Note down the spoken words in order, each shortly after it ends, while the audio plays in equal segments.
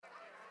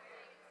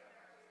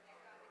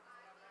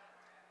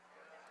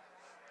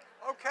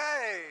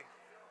Okay.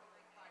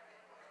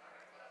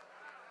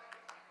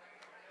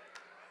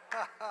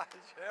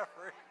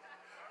 Jeffrey.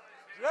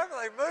 Jeffrey,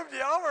 they moved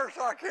you over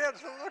so I can't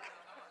look.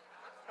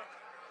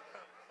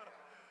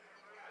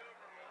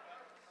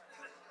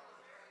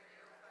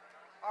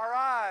 All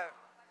right.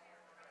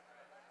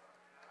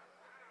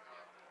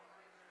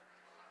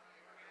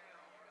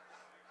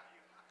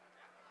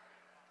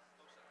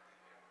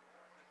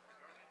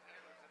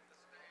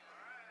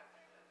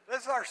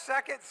 This is our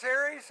second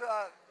series,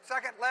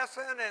 second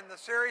lesson in the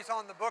series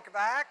on the book of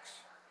Acts.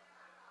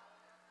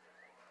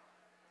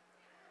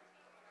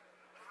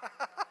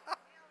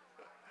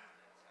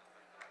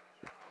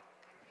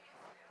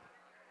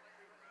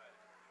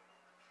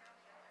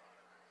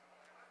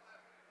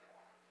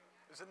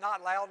 Is it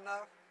not loud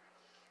enough?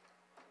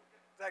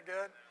 Is that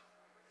good?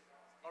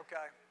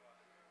 Okay.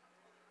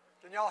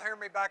 Can y'all hear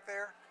me back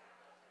there?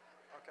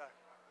 Okay.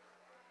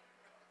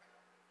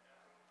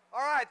 All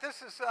right,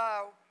 this is,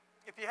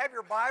 if you have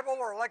your Bible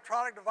or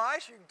electronic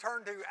device, you can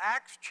turn to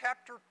Acts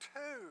chapter 2.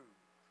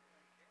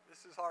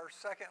 This is our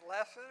second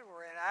lesson.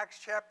 We're in Acts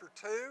chapter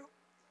 2.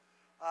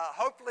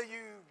 Hopefully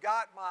you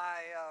got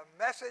my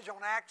message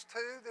on Acts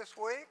 2 this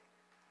week.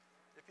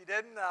 If you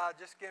didn't,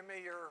 just give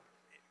me your,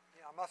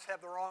 I must have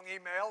the wrong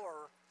email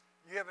or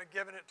you haven't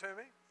given it to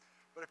me.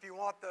 But if you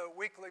want the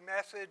weekly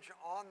message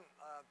on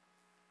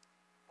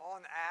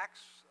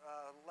Acts,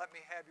 let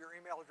me have your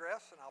email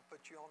address and I'll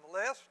put you on the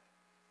list.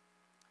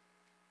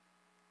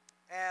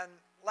 And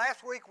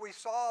last week we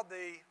saw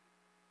the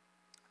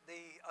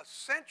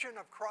ascension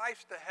of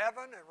Christ to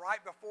heaven, and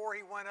right before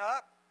he went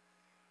up,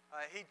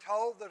 he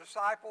told the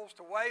disciples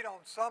to wait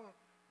on some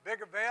big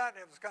event.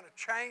 It was going to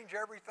change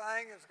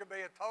everything. It was going to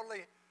be a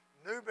totally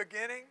new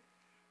beginning,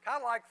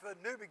 kind of like the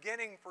new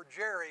beginning for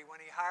Jerry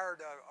when he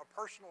hired a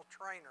personal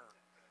trainer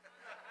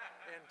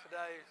in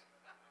today's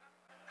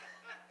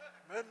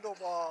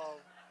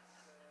Mendelbaum.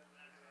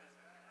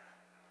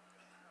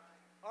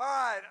 All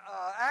right,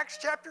 Acts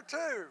chapter 2.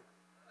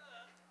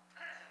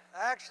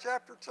 Acts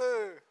chapter 2.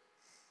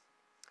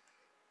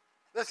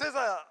 This is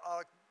a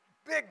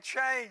big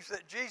change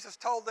that Jesus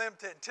told them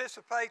to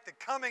anticipate. The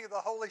coming of the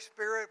Holy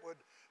Spirit would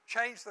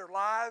change their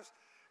lives,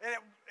 and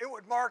it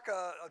would mark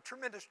a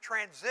tremendous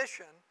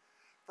transition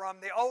from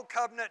the Old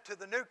Covenant to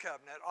the New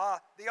Covenant.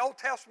 The Old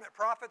Testament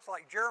prophets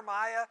like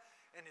Jeremiah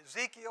and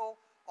Ezekiel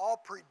all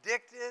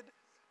predicted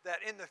that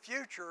in the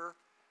future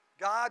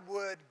God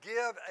would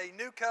give a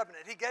new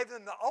covenant. He gave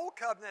them the Old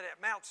Covenant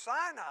at Mount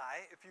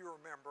Sinai, if you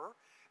remember,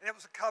 and it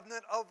was a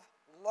covenant of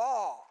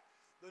law.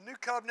 The New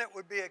Covenant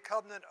would be a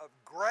covenant of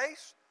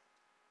grace.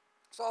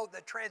 So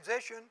the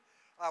transition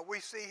we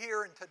see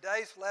here in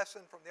today's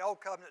lesson from the Old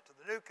Covenant to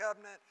the New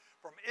Covenant,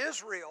 from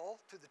Israel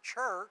to the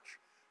church,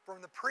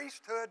 from the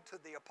priesthood to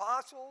the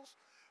apostles,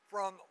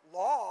 from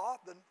law,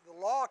 the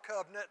law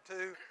covenant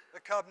to the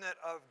covenant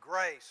of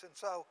grace. And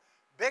so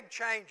big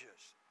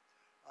changes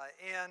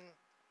in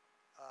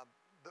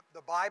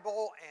the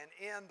Bible and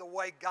in the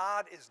way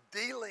God is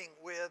dealing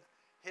with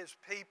his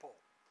people.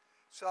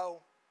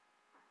 So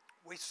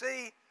we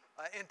see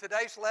in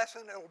today's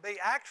lesson, it will be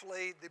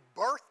actually the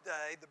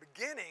birthday, the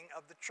beginning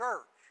of the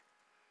church.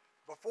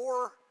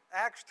 Before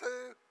Acts 2,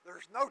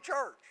 there's no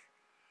church.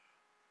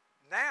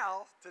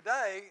 Now,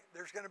 today,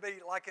 there's going to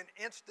be like an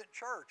instant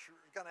church.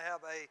 You're going to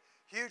have a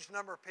huge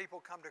number of people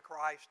come to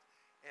Christ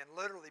and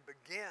literally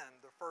begin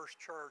the first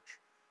church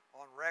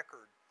on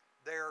record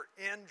there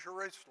in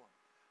Jerusalem.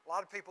 A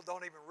lot of people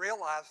don't even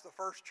realize the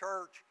first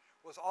church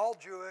was all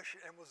Jewish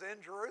and was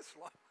in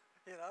Jerusalem,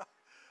 you know.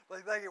 They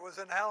think it was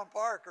in Allen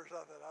Park or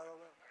something. I don't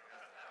know.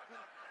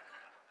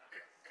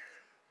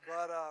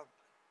 But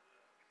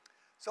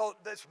so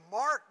the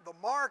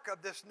mark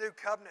of this new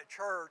covenant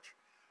church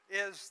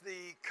is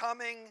the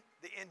coming,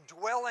 the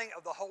indwelling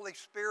of the Holy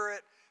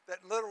Spirit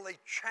that literally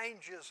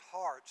changes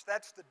hearts.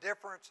 That's the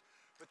difference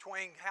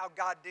between how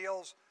God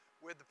deals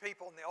with the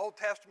people in the Old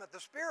Testament.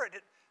 The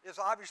Spirit is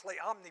obviously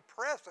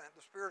omnipresent,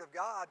 the Spirit of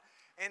God,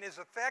 and is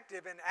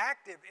effective and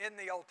active in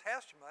the Old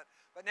Testament.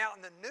 But now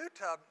in the New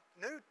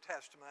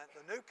Testament,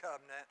 the New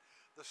Covenant,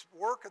 the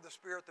work of the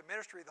Spirit, the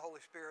ministry of the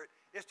Holy Spirit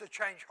is to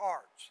change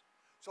hearts.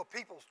 So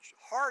people's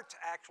hearts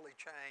actually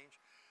change.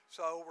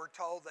 So we're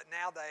told that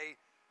now they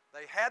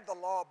had the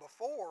law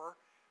before,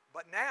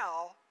 but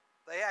now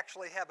they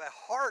actually have a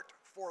heart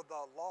for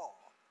the law.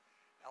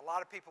 A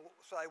lot of people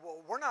say, well,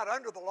 we're not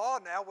under the law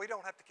now. We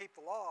don't have to keep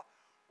the law.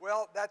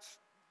 Well, that's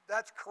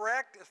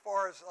correct as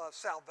far as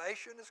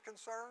salvation is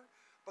concerned.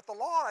 But the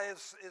law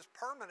is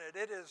permanent.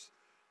 It is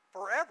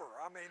forever.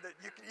 I mean,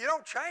 you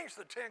don't change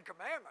the Ten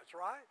Commandments,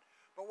 right?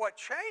 But what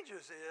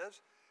changes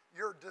is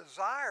your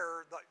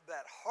desire,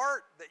 that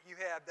heart that you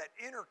have, that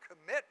inner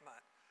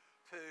commitment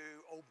to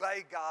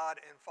obey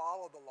God and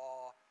follow the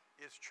law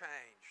is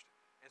changed.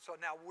 And so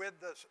now with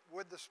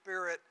the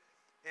Spirit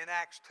in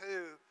Acts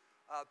 2,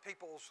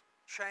 people's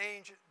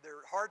change,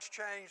 their hearts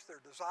change,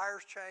 their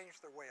desires change,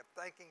 their way of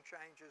thinking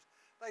changes.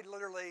 They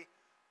literally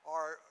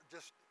are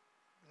just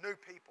new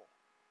people,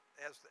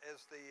 as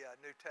the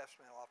New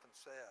Testament often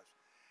says.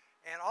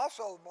 And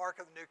also the mark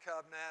of the New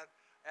Covenant,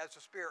 as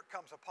the Spirit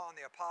comes upon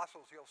the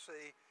apostles, you'll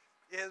see,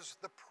 is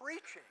the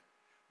preaching.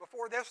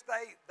 Before this,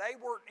 they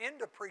weren't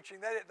into preaching.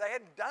 They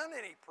hadn't done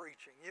any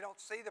preaching. You don't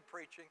see the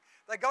preaching.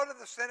 They go to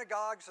the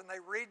synagogues and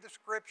they read the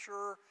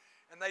Scripture,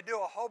 and they do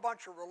a whole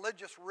bunch of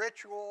religious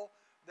ritual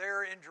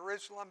there in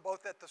Jerusalem,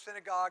 both at the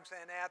synagogues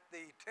and at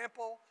the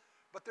temple.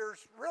 But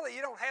there's really, you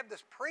don't have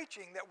this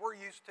preaching that we're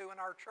used to in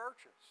our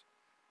churches.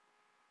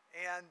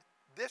 And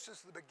this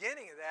is the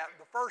beginning of that.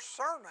 The first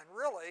sermon,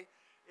 really,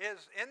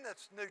 is in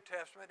this New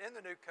Testament, in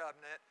the New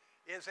Covenant,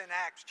 is in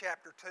Acts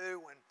chapter 2,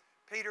 when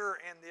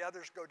Peter and the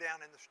others go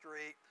down in the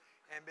street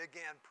and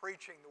begin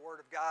preaching the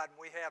Word of God. And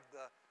we have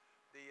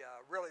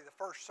really the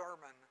first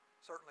sermon,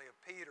 certainly of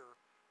Peter,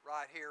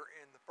 right here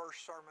in the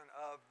first sermon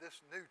of this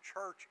new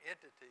church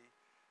entity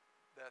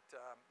that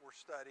we're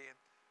studying.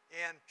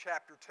 In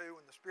chapter 2,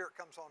 when the Spirit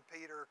comes on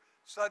Peter,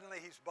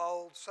 suddenly he's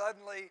bold.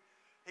 Suddenly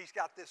he's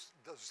got this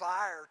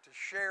desire to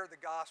share the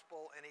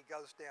gospel, and he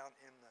goes down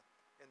in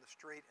the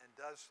street and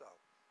does so.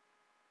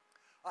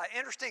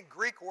 Interesting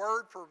Greek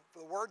word for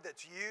the word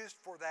that's used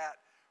for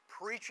that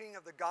preaching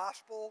of the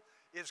gospel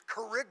is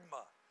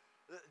kerygma.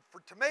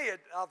 To me,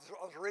 I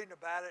was reading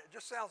about it. It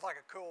just sounds like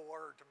a cool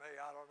word to me.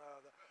 I don't know.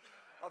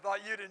 I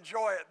thought you'd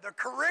enjoy it. The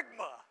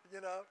kerygma,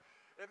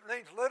 it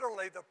means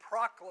literally the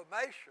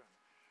proclamation.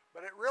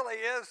 But it really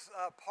is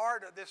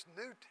part of this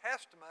New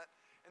Testament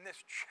and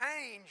this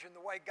change in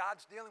the way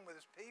God's dealing with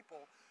his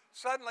people.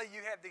 Suddenly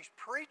you have these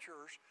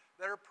preachers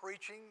that are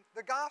preaching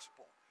the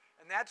gospel.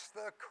 And that's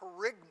the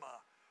kerygma.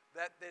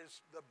 That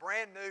is the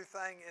brand new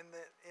thing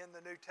in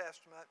the New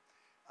Testament,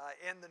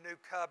 in the New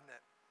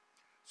Covenant.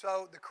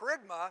 So the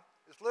kerygma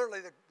is literally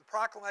the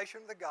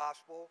proclamation of the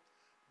gospel,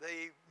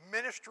 the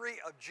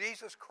ministry of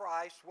Jesus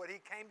Christ, what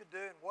he came to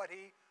do and what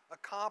he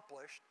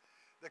accomplished.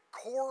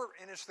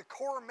 It's the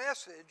core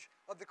message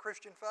of the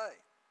Christian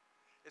faith.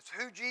 It's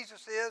who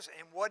Jesus is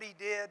and what he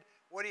did,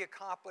 what he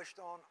accomplished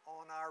on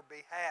our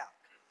behalf.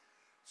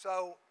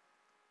 So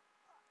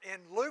in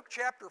Luke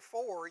chapter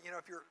 4,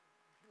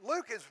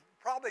 Luke is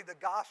probably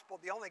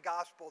the only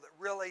gospel that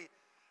really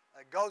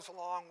goes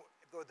along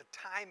with the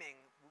timing.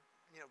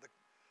 The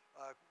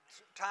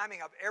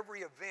timing of every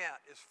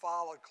event is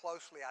followed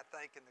closely, I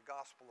think, in the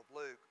Gospel of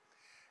Luke.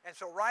 And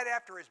so right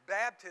after his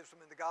baptism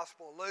in the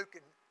Gospel of Luke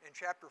in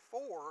chapter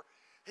 4,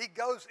 he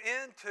goes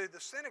into the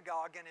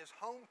synagogue in his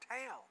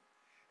hometown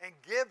and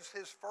gives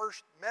his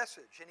first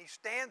message. And he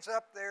stands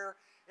up there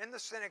in the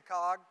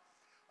synagogue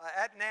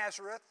at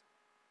Nazareth,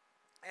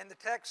 and the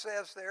text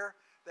says there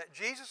that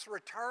Jesus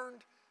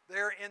returned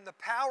there in the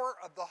power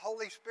of the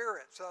Holy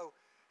Spirit. So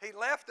he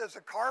left as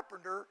a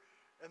carpenter,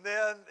 and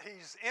then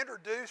he's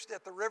introduced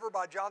at the river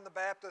by John the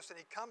Baptist, and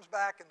he comes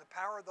back in the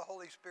power of the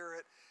Holy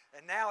Spirit,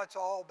 and now it's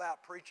all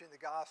about preaching the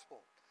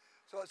gospel.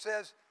 So it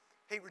says,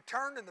 he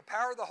returned in the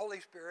power of the Holy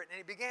Spirit, and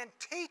he began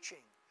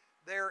teaching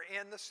there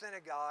in the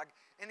synagogue,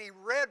 and he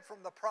read from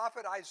the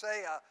prophet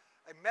Isaiah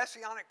a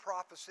messianic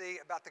prophecy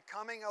about the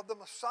coming of the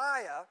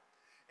Messiah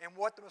and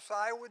what the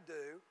Messiah would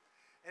do.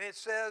 And it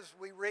says,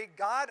 we read,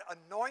 God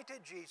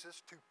anointed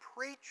Jesus to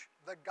preach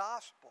the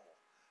gospel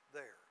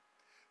there,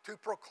 to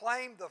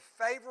proclaim the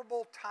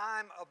favorable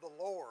time of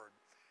the Lord.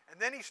 And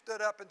then he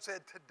stood up and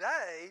said,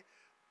 today,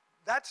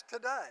 that's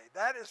today.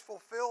 That is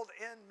fulfilled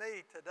in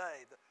me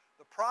today.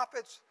 The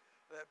prophets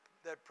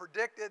that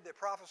predicted, that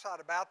prophesied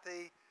about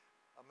the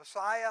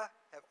Messiah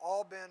have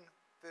all been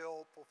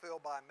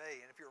fulfilled by me.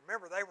 And if you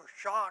remember, they were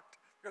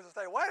shocked because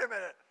they say, wait a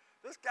minute,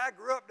 this guy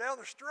grew up down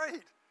the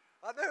street.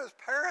 I knew his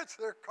parents,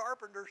 they're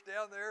carpenters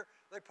down there.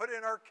 They put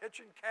in our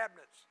kitchen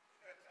cabinets.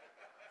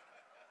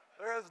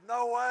 There is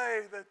no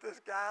way that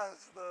this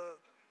guy's the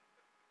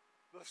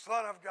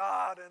Son of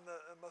God and the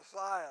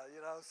Messiah,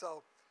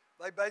 So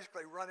they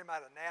basically run him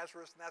out of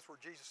Nazareth, and that's where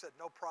Jesus said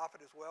no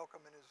prophet is welcome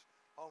in his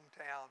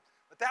hometown.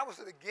 But that was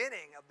the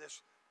beginning of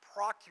this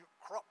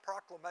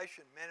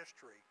proclamation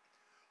ministry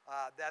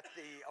that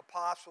the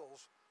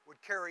apostles would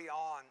carry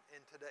on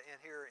in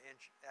here in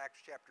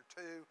Acts chapter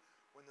 2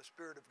 when the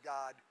Spirit of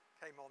God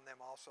came on them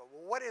also.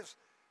 Well, what is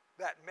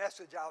that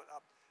message?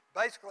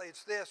 Basically,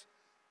 it's this,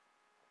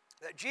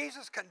 that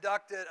Jesus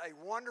conducted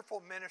a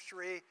wonderful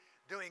ministry,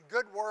 doing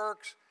good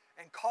works,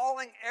 and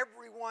calling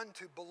everyone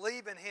to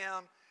believe in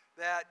him,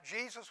 that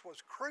Jesus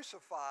was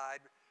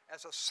crucified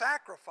as a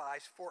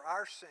sacrifice for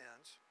our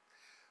sins.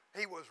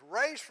 He was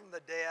raised from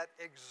the dead,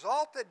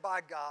 exalted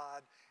by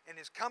God, and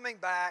is coming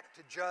back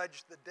to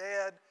judge the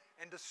dead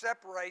and to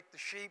separate the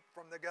sheep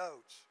from the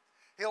goats.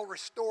 He'll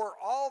restore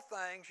all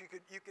things. You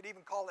could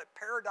even call it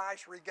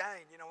paradise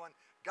regained. When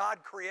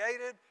God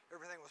created,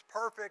 everything was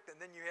perfect,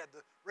 and then you had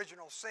the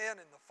original sin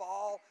and the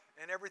fall,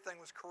 and everything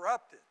was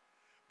corrupted.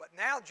 But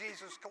now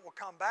Jesus will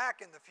come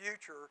back in the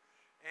future,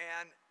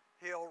 and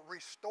he'll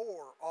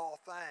restore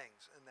all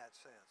things in that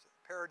sense.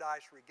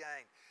 Paradise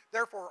regained.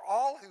 Therefore,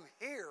 all who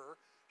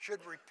hear should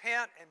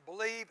repent and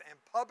believe and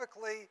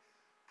publicly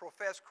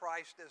profess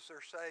Christ as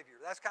their Savior.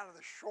 That's kind of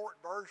the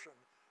short version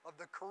of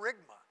the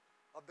kerygma,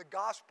 of the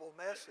gospel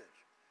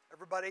message.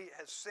 Everybody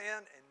has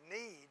sinned and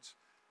needs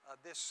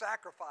this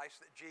sacrifice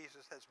that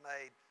Jesus has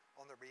made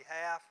on their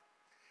behalf.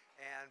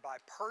 and by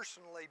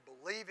personally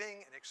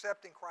believing and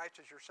accepting Christ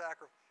as your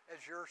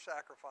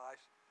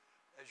sacrifice,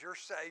 as your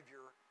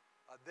Savior,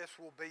 this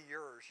will be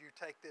yours. You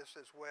take this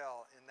as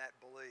well in that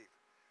belief.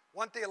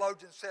 One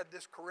theologian said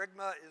this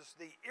kerygma is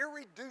the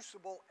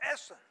irreducible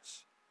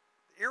essence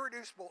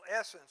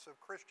of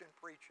Christian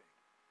preaching.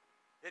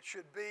 It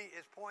should be,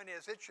 his point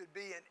is, it should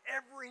be in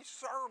every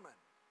sermon,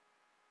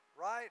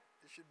 right?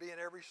 It should be in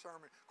every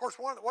sermon. Of course,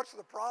 what's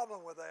the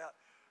problem with that?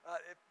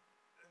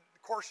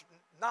 Of course,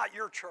 not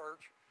your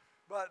church,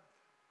 but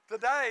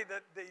today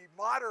the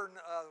modern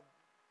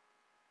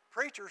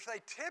preachers, they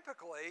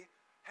typically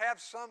have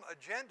some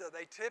agenda.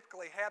 They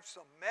typically have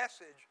some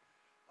message,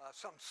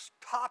 some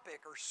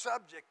topic or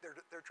subject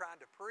they're trying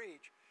to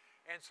preach.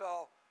 And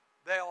so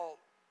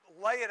they'll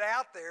lay it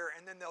out there,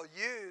 and then they'll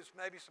use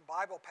maybe some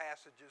Bible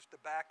passages to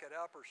back it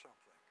up or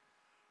something.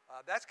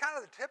 That's kind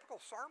of the typical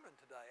sermon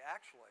today,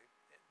 actually,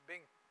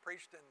 being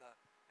preached in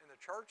the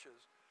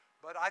churches.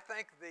 But I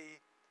think the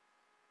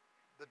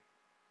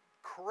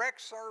correct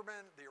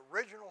sermon, the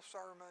original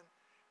sermon,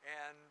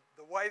 and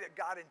the way that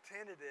God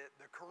intended it,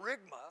 the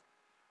kerygma,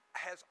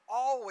 has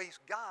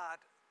always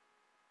got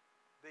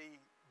the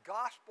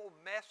gospel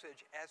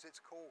message as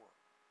its core.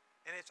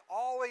 And it's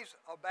always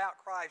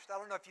about Christ. I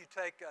don't know if you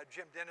take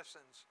Jim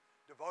Dennison's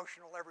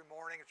devotional every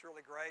morning. It's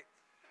really great.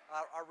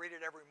 I read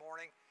it every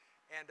morning.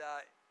 And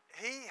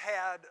he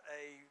had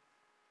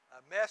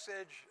a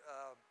message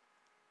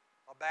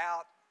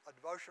about a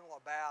devotional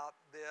about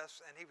this,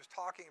 and he was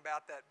talking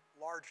about that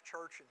large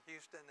church in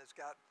Houston that's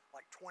got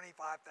like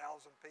 25,000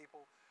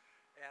 people,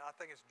 and I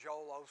think it's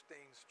Joel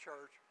Osteen's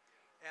church.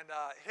 And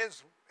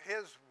his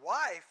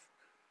wife,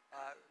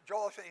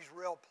 Joel Osteen, he's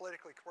real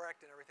politically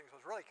correct and everything,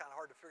 so it's really kind of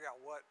hard to figure out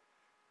what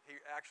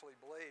he actually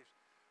believes.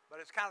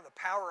 But it's kind of the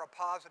power of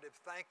positive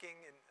thinking,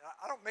 and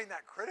I don't mean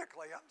that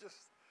critically.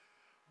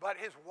 But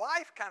his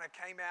wife kind of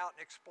came out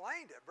and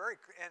explained it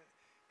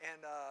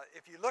and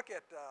if you look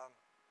at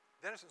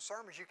Dennison's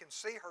sermons, you can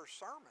see her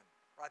sermon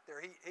right there.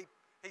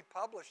 He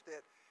published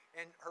it,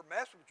 and her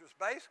message was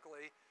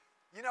basically,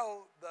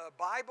 the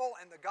Bible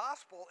and the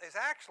gospel is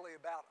actually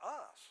about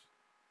us.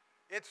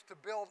 It's to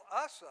build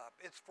us up.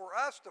 It's for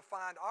us to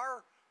find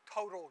our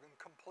total and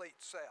complete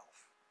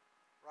self,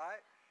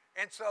 right?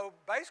 And so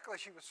basically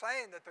she was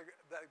saying that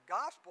the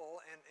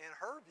gospel, in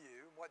her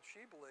view, what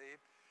she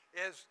believed,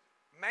 is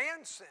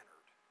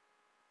man-centered.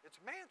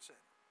 It's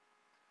man-centered.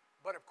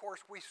 But of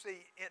course we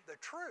see the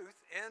truth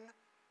in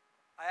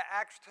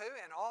Acts 2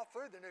 and all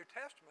through the New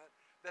Testament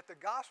that the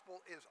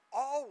gospel is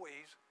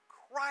always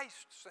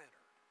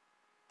Christ-centered.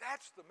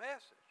 That's the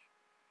message.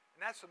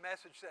 And that's the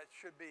message that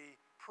should be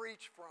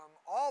preached from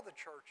all the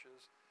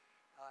churches,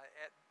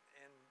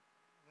 and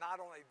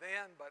not only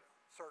then, but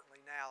certainly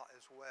now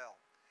as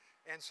well.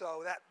 And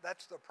so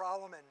that's the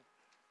problem. And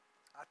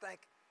I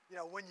think,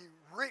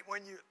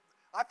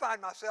 I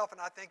find myself, and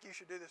I think you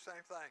should do the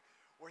same thing.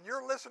 When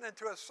you're listening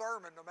to a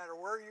sermon, no matter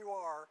where you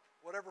are,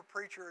 whatever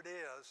preacher it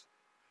is,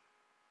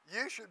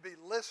 you should be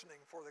listening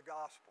for the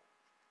gospel.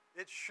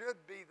 It should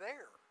be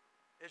there.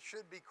 It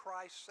should be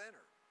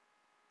Christ-centered,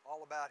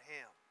 all about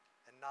Him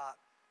and not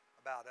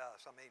about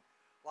us. I mean,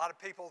 a lot of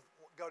people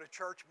go to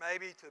church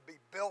maybe to be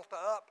built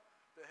up,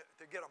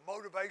 to get a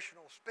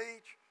motivational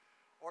speech,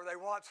 or they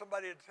want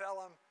somebody to tell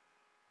them,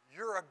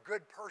 you're a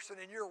good person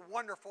and you're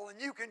wonderful and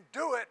you can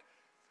do it,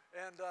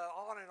 and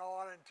on,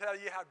 and tell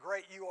you how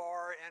great you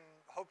are, and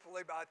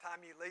hopefully by the time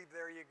you leave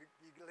there, you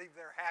leave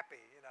there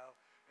happy,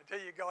 until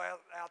you go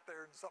out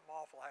there and something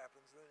awful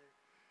happens.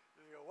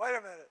 Then you go, wait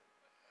a minute.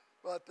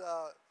 But,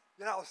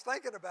 I was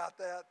thinking about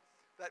that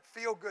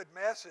feel-good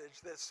message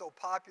that's so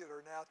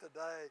popular now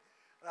today,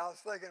 and I was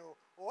thinking,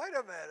 well, wait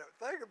a minute,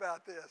 think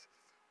about this.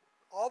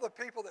 All the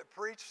people that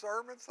preach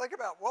sermons, think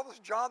about what was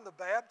John the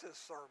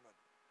Baptist's sermon.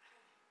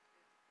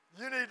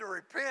 You need to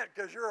repent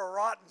because you're a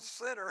rotten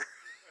sinner.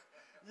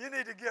 You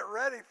need to get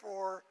ready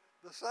for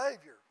the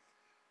Savior.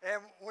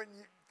 And when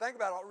you think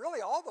about it,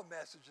 really all the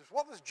messages,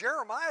 what was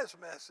Jeremiah's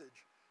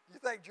message? You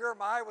think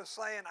Jeremiah was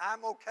saying,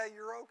 I'm okay,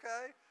 you're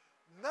okay?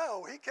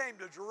 No, he came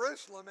to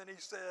Jerusalem and he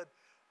said,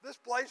 this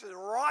place is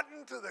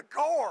rotten to the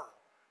core.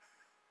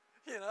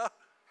 And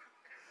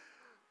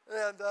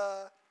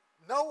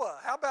Noah,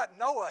 how about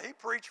Noah? He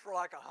preached for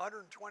like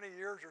 120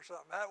 years or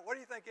something. What do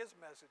you think his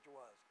message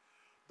was?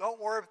 Don't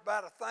worry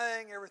about a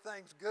thing,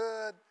 everything's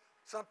good.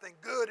 Something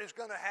good is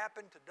going to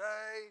happen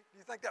today. Do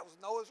you think that was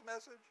Noah's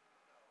message?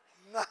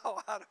 No,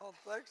 I don't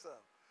think so.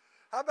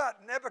 How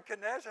about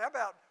Nebuchadnezzar? How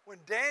about when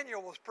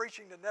Daniel was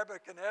preaching to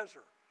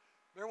Nebuchadnezzar?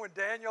 Remember when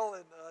Daniel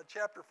in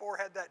chapter 4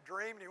 had that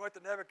dream and he went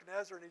to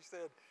Nebuchadnezzar and he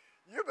said,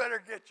 you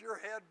better get your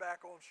head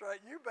back on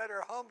straight. You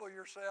better humble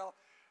yourself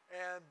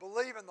and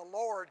believe in the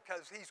Lord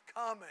because He's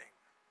coming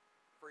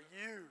for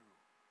you.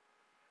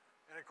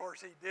 And of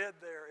course He did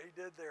there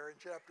in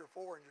chapter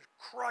 4 and just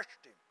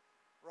crushed him,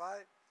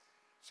 right?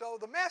 So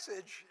the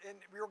message, and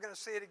we're going to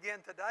see it again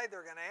today,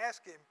 they're going to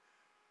ask him,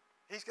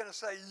 he's going to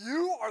say,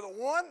 you are the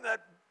one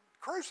that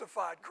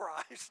crucified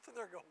Christ. And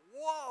they're going,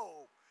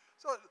 whoa.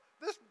 So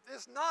this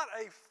is not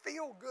a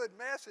feel-good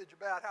message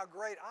about how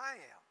great I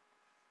am.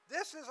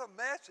 This is a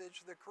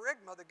message, the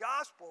kerygma, the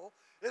gospel,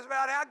 is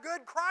about how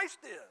good Christ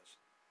is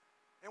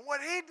and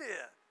what he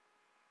did.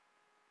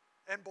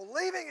 And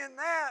believing in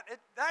that,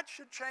 that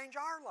should change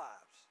our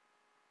lives.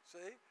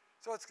 See?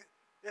 So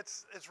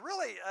it's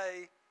really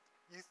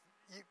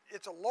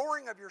it's a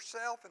lowering of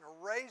yourself and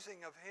a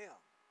raising of him.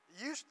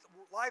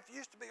 Life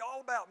used to be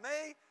all about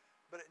me,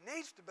 but it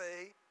needs to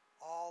be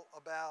all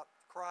about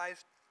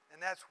Christ,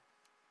 and that's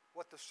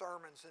what the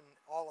sermons in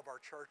all of our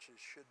churches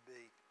should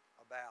be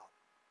about.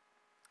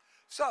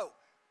 So,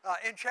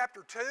 in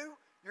chapter 2,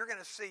 you're going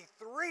to see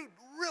 3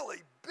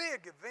 really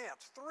big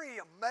events. 3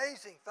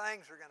 amazing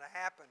things are going to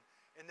happen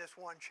in this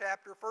one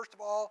chapter. First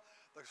of all,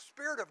 the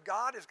Spirit of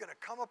God is going to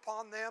come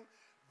upon them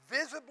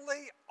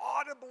visibly,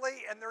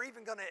 audibly, and they're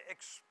even going to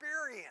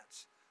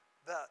experience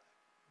the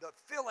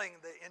filling,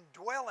 the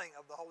indwelling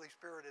of the Holy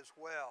Spirit as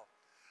well.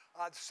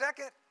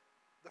 Second,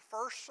 the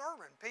first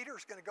sermon.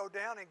 Peter's going to go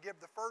down and give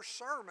the first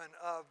sermon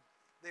of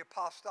the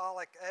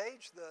apostolic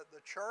age,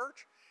 the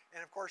church.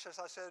 And of course, as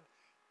I said,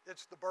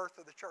 it's the birth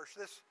of the church.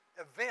 This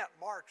event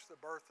marks the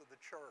birth of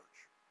the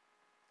church.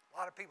 A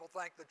lot of people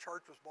think the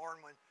church was born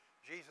when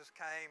Jesus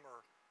came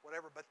or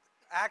whatever, but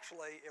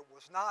actually it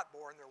was not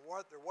born. There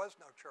was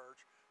no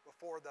church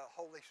before the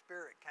Holy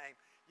Spirit came.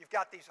 You've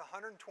got these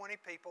 120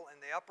 people in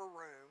the upper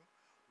room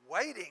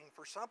waiting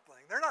for something.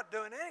 They're not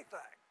doing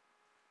anything.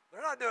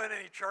 They're not doing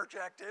any church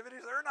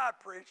activities. They're not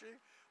preaching.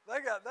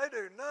 They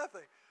do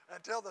nothing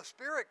until the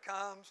Spirit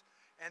comes,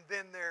 and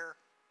then they're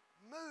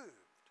moved.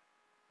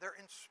 They're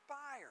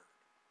inspired,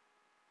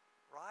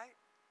 right?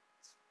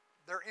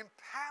 They're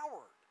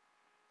empowered.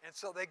 And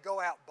so they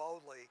go out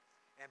boldly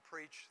and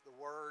preach the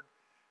word.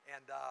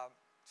 And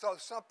so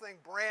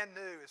something brand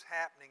new is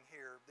happening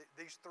here,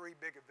 these 3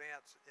 big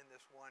events in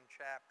this one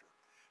chapter.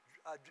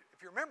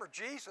 If you remember,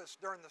 Jesus,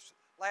 during the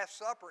Last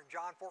Supper in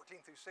John 14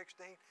 through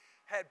 16,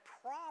 had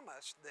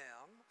promised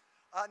them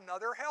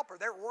another helper.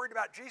 They were worried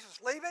about Jesus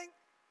leaving.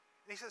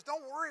 And he says,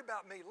 don't worry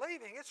about me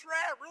leaving. It's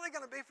really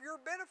going to be for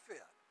your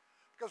benefit.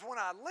 Because when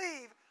I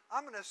leave,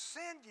 I'm going to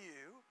send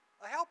you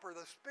a helper,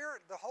 the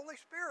Spirit, the Holy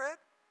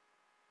Spirit,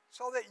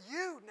 so that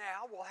you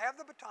now will have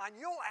the baton.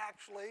 You'll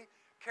actually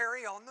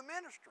carry on the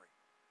ministry.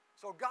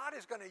 So God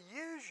is going to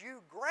use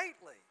you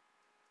greatly,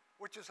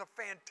 which is a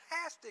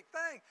fantastic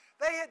thing.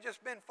 They had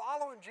just been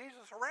following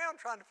Jesus around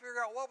trying to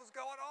figure out what was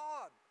going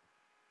on.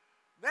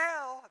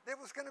 Now, it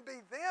was going to be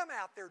them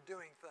out there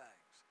doing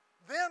things,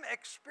 them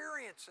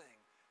experiencing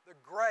the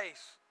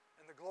grace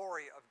and the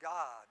glory of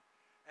God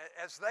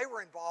as they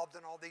were involved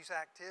in all these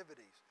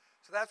activities.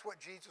 So that's what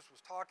Jesus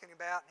was talking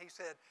about. And he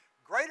said,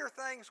 greater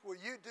things will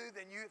you do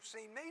than you have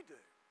seen me do.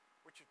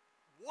 Which is,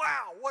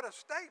 wow, what a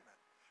statement.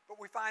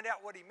 But we find out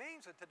what he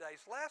means in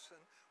today's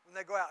lesson when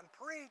they go out and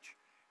preach,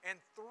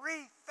 and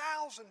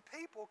 3,000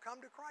 people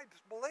come to Christ,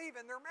 believe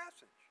in their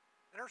message,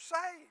 and are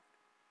saved.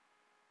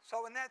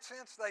 So in that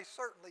sense, they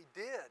certainly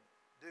did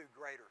do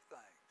greater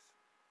things.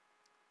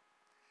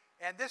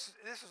 And this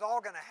is all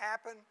going to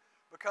happen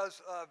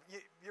because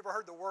you ever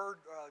heard the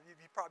word, you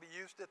probably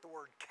used it, the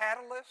word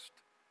catalyst.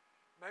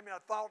 Maybe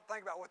not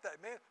think about what that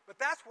meant, but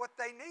that's what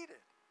they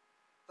needed.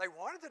 They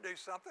wanted to do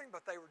something,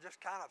 but they were just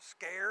kind of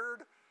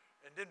scared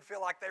and didn't feel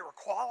like they were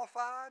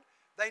qualified.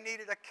 They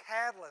needed a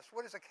catalyst.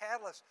 What is a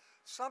catalyst?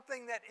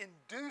 Something that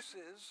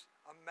induces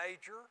a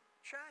major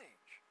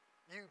change.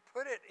 You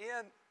put it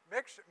in,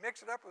 mix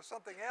it up with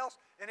something else,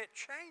 and it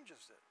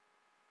changes it.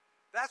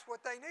 That's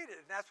what they needed,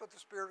 and that's what the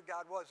Spirit of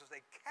God was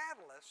a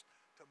catalyst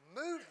to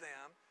move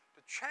them,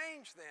 to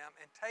change them,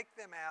 and take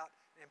them out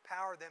and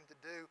empower them to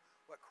do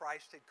what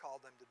Christ had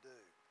called them to do.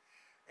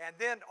 And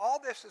then all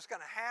this is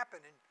going to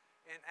happen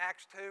in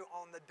Acts 2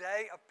 on the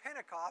day of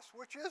Pentecost,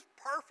 which is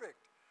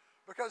perfect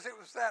because it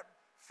was that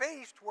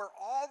feast where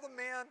all the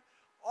men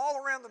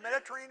all around the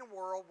Mediterranean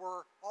world,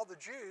 all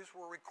the Jews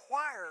were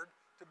required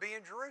to be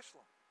in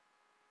Jerusalem.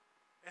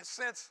 And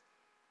since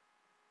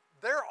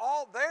they're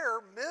all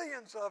there,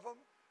 millions of them,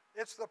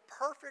 it's the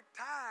perfect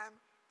time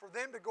for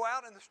them to go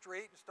out in the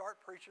street and start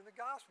preaching the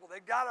gospel.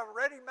 They've got a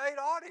ready-made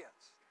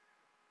audience.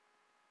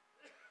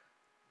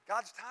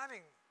 God's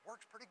timing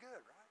works pretty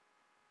good,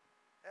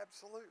 right?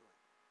 Absolutely.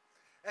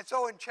 And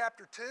so in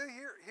chapter 2,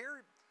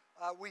 here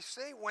we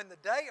see when the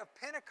day of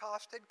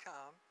Pentecost had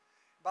come.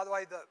 By the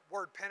way, the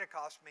word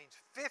Pentecost means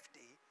 50,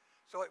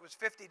 so it was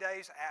 50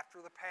 days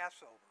after the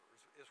Passover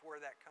is where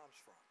that comes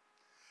from.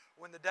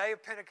 When the day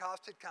of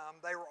Pentecost had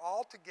come, they were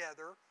all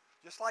together,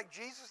 just like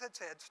Jesus had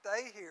said,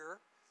 stay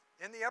here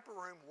in the upper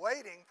room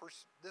waiting for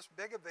this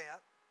big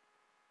event.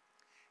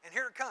 And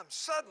here it comes.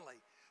 Suddenly,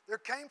 there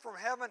came from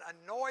heaven a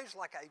noise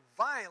like a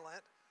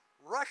violent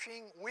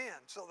rushing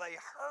wind. So they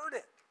heard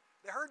it.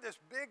 They heard this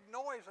big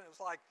noise, and it was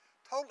like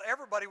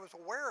everybody was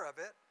aware of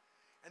it.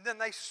 And then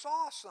they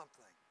saw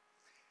something.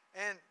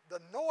 And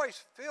the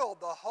noise filled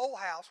the whole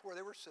house where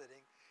they were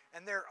sitting,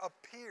 and there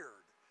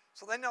appeared.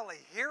 So they not only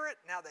hear it,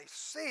 now they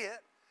see it.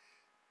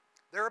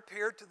 There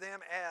appeared to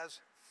them as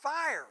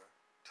fire,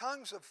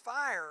 tongues of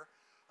fire,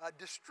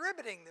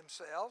 distributing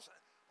themselves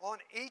on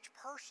each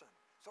person.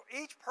 So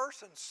each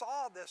person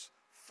saw this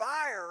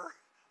fire,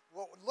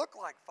 what would look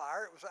like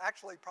fire. It was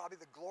actually probably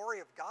the glory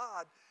of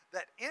God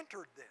that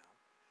entered them.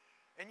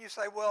 And you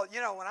say, well, you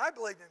know, when I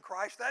believed in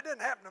Christ, that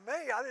didn't happen to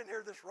me. I didn't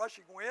hear this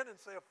rushing wind and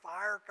see a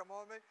fire come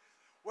on me.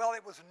 Well,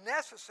 it was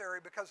necessary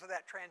because of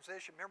that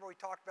transition. Remember we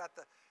talked about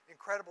the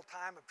incredible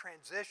time of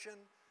transition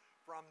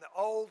from the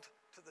old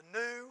to the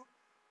new,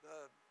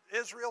 the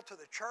Israel to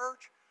the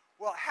church.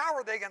 Well, how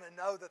are they going to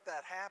know that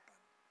that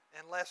happened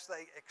unless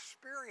they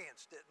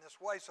experienced it in this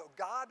way? So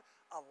God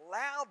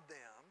allowed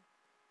them,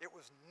 it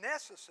was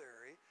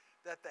necessary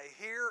that they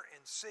hear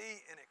and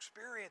see and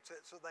experience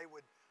it so they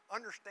would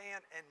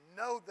understand and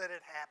know that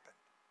it happened,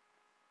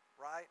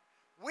 right?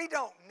 We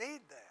don't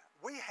need that.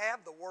 We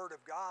have the Word of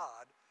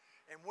God,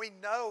 and we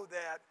know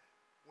that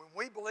when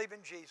we believe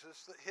in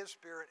Jesus, that His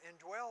Spirit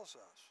indwells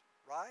us,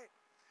 right?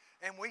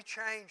 And we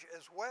change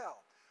as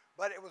well.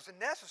 But it was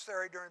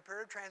necessary during the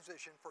period of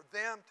transition for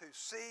them to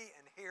see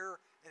and hear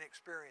and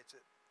experience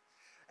it.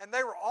 And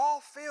they were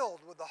all filled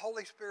with the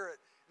Holy Spirit.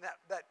 And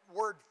that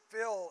word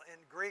fill in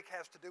Greek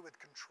has to do with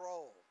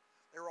control.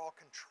 They were all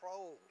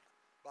controlled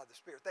by the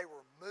Spirit. They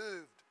were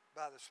moved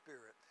by the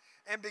Spirit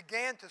and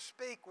began to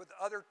speak with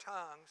other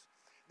tongues.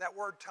 That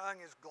word tongue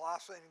is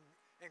glossa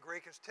in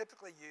Greek. It's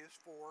typically used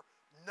for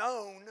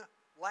known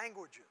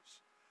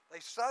languages. They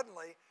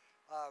suddenly,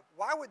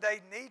 why would they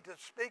need to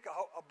speak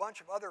a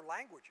bunch of other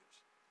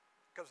languages?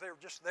 Because they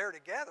were just there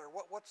together.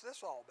 What's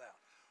this all about?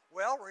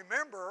 Well,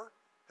 remember,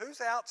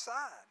 who's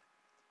outside?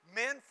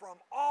 Men from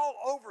all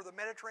over the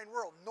Mediterranean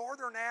world.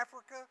 Northern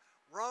Africa,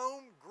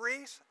 Rome,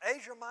 Greece,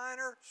 Asia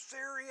Minor,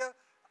 Syria,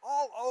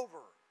 all over,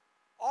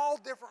 all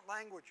different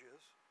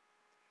languages.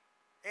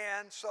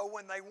 And so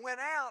when they went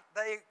out,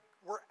 they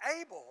were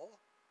able,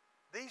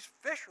 these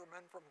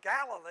fishermen from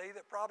Galilee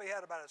that probably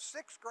had about a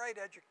 6th grade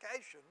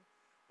education,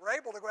 were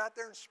able to go out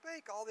there and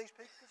speak all these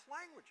people's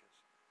languages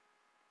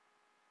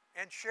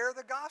and share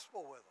the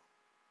gospel with them.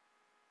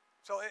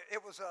 So it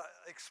was an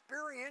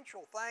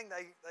experiential thing.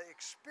 They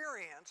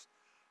experienced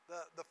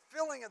the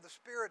filling of the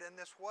Spirit in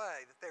this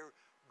way, that they were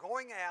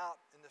going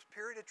out in this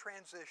period of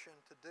transition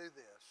to do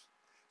this.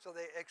 So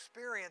they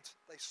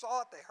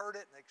saw it, they heard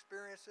it, and they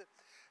experienced it.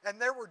 And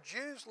there were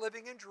Jews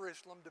living in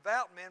Jerusalem,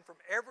 devout men from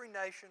every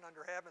nation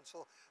under heaven.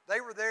 So they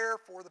were there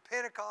for the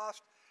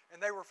Pentecost, and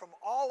they were from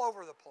all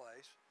over the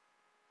place.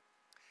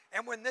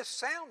 And when this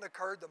sound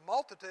occurred, the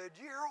multitude,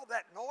 you hear all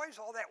that noise,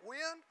 all that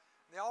wind?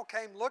 They all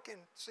came looking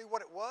to see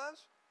what it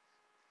was.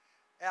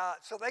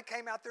 So they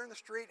came out there in the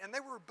street, and they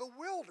were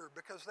bewildered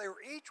because they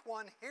were each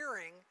one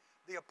hearing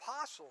the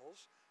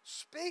apostles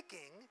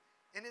speaking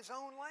in his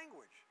own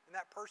language, in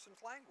that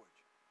person's language.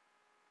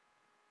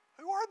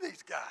 Who are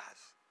these guys?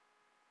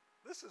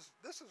 This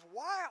is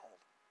wild.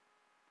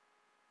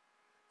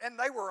 And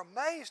they were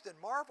amazed and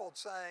marveled,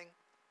 saying,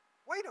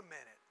 wait a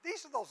minute,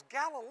 these are those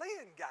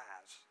Galilean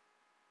guys.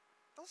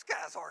 Those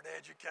guys aren't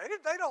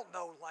educated. They don't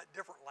know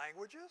different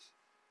languages.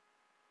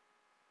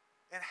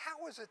 And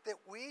how is it that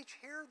we each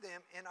hear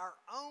them in our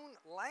own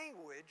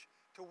language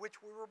to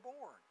which we were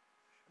born?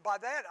 By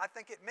that, I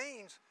think it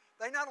means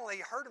they not only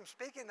heard him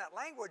speaking that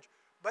language,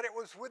 but it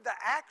was with the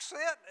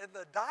accent and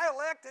the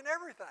dialect and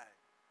everything.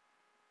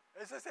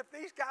 It's as if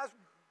these guys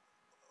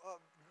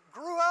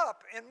grew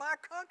up in my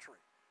country.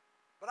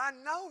 But I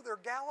know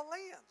they're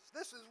Galileans.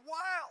 This is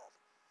wild.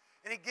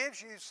 And it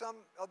gives you some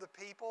of the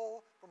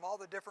people from all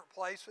the different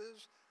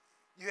places.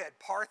 You had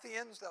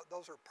Parthians,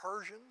 those are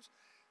Persians.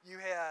 You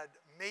had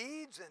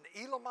Medes and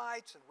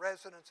Elamites and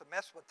residents of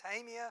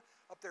Mesopotamia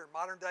up there in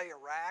modern-day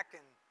Iraq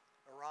and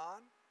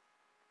Iran.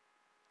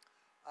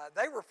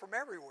 They were from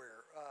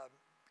everywhere.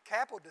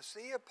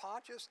 Cappadocia,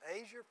 Pontus,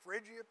 Asia,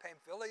 Phrygia,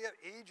 Pamphylia,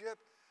 Egypt,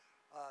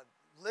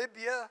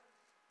 Libya,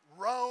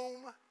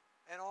 Rome,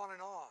 and on,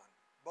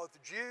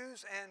 both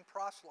Jews and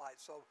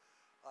proselytes. So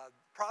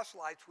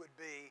proselytes would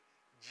be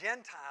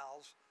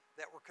Gentiles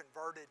that were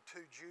converted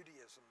to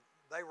Judaism.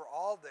 They were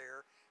all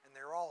there, and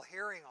they're all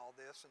hearing all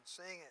this and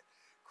seeing it.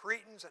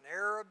 Cretans and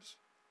Arabs.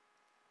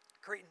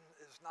 Cretan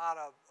is not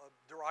a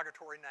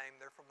derogatory name.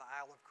 They're from the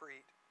Isle of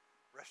Crete.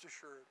 Rest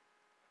assured.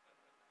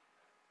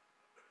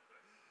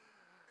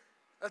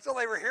 And so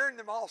they were hearing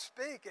them all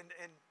speak, and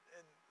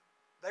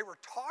they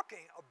were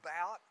talking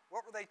about,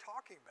 what were they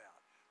talking about?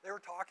 They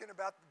were talking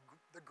about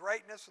the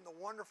greatness and the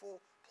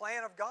wonderful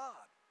plan of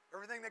God.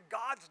 Everything that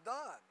God's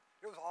done.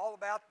 It was all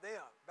about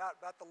them,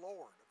 about the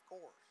Lord, of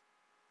course.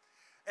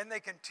 And they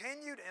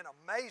continued in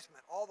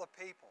amazement, all the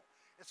people.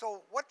 And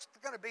so what's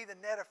going to be the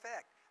net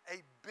effect? A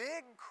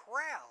big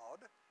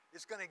crowd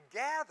is going to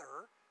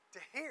gather to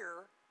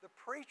hear the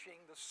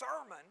preaching, the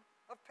sermon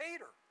of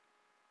Peter.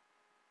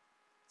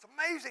 It's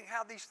amazing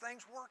how these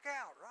things work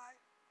out, right?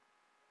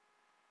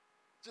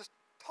 Just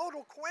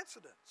total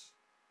coincidence.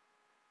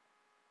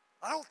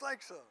 I don't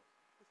think so.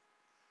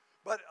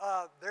 But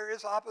there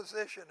is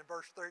opposition in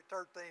verse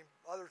 13.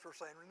 Others were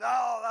saying,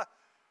 no,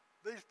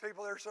 these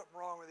people, there's something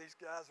wrong with these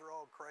guys. They're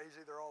all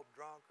crazy. They're all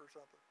drunk or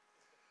something.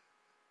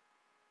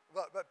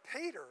 But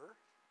Peter,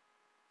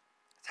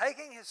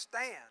 taking his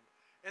stand,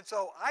 and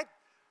so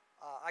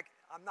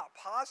I'm not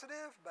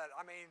positive, but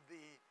I mean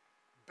the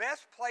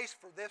best place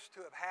for this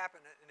to have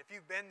happened, and if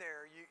you've been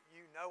there,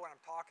 you know what I'm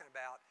talking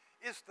about,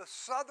 is the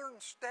southern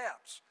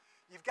steps.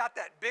 You've got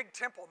that big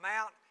Temple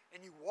Mount,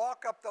 and you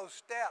walk up those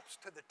steps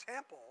to the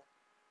temple,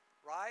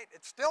 right?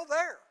 It's still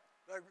there.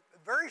 The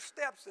very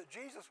steps that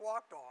Jesus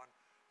walked on,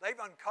 they've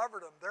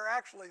uncovered them. They're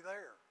actually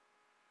there.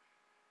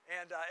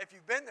 And if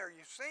you've been there,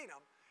 you've seen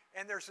them.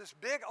 And there's this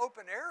big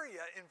open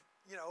area in,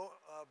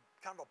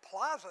 kind of a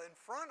plaza in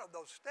front of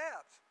those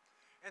steps.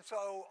 And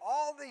so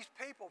all these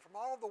people from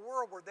all over the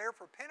world were there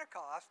for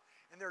Pentecost,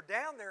 and they're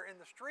down there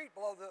in the street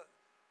below the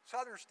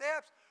southern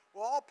steps.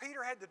 Well, all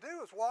Peter had to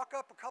do was walk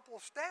up a couple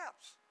of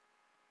steps.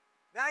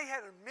 Now he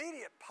had an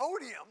immediate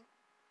podium,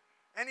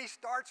 and he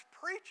starts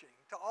preaching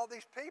to all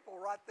these people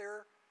right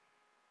there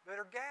that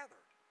are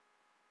gathered.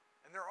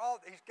 And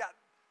he's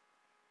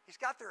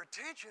got their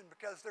attention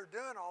because they're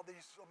doing all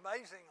these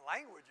amazing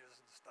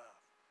languages and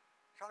stuff.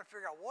 Trying to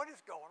figure out what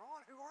is going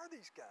on. Who are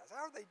these guys?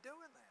 How are they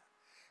doing that?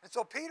 And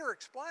so Peter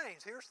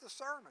explains, here's the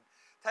sermon.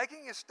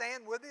 Taking his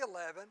stand with the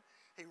 11,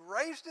 he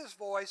raised his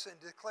voice and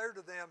declared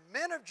to them,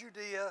 "Men of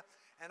Judea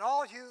and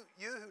all you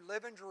who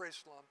live in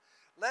Jerusalem,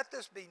 let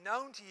this be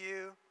known to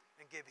you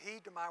and give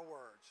heed to my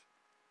words."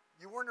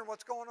 You wondering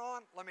what's going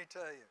on? Let me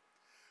tell you.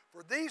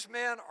 For these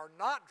men are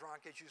not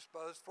drunk, as you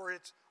suppose, for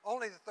it's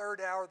only the third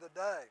hour of the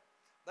day.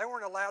 They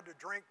weren't allowed to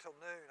drink till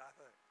noon, I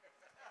think.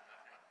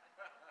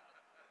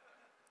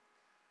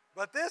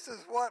 But this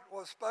is what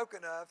was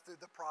spoken of through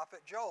the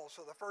prophet Joel.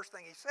 So the first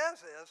thing he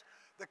says is,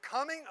 the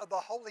coming of the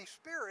Holy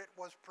Spirit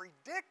was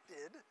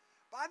predicted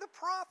by the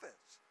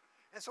prophets.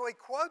 And so he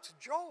quotes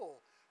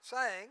Joel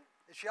saying,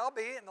 "It shall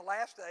be in the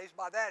last days."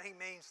 By that he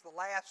means the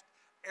last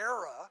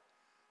era,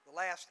 the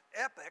last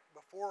epoch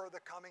before the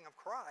coming of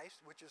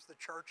Christ, which is the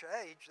church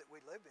age that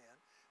we live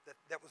in,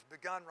 that was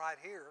begun right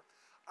here.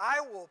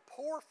 "I will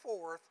pour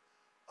forth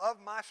of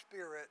my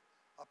Spirit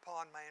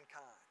upon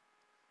mankind."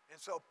 And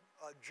so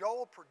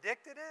Joel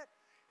predicted it,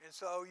 and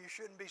so you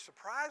shouldn't be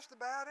surprised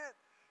about it.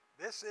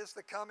 This is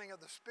the coming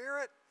of the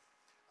Spirit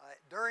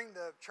during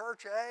the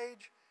church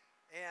age,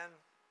 and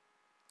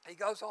he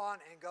goes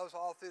on and goes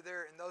all through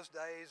there. "In those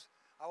days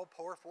I will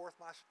pour forth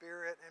my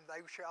Spirit, and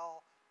they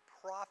shall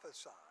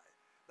prophesy."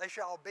 They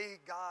shall be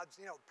God's,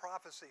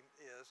 prophecy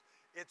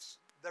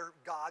they're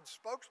God's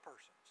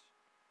spokespersons.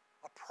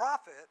 A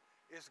prophet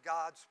is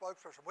God's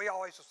spokesperson. We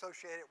always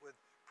associate it with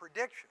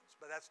predictions,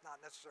 but that's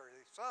not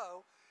necessarily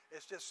so.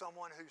 It's just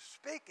someone who's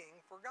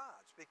speaking for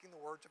God, speaking the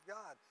words of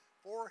God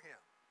for him.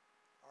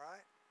 All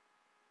right?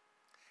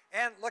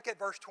 And look at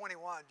verse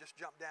 21. Just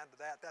jump down to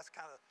that.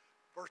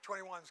 Verse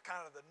 21 is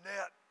kind of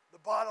the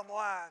bottom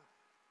line.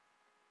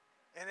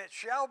 "And it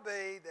shall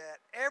be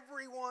that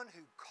everyone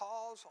who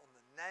calls on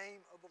the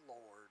name of the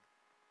Lord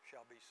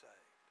shall be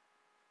saved."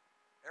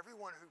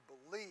 Everyone who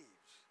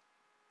believes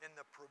in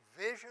the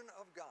provision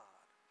of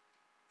God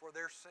for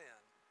their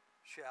sin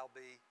shall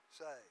be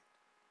saved.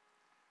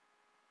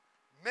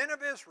 "Men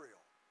of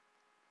Israel,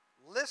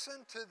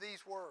 listen to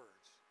these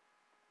words.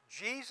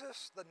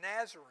 Jesus the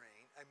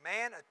Nazarene, a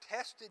man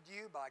attested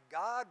you by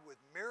God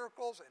with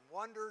miracles and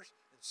wonders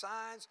and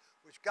signs,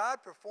 which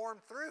God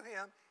performed through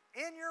him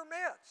in your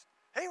midst."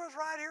 He was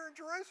right here in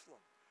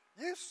Jerusalem.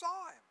 You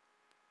saw him.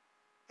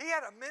 He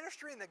had a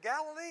ministry in the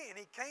Galilee, and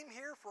he came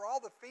here for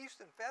all the feasts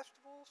and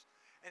festivals,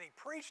 and he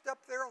preached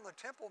up there on the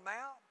Temple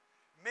Mount.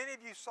 Many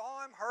of you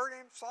saw him, heard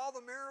him, saw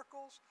the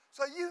miracles.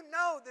 So you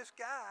know this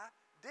guy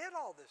did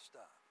all this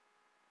stuff.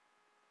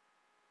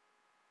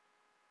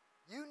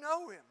 You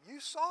know him. You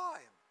saw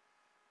him.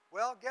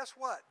 Well, guess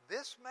what?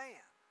 This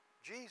man,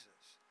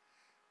 Jesus,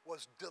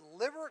 was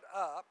delivered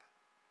up,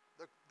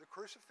 the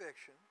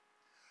crucifixion,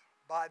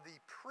 by the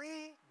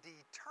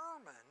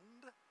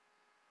predetermined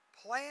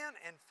plan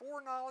and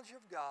foreknowledge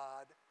of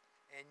God,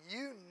 and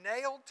you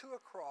nailed him to a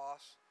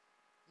cross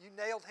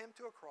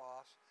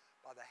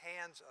by the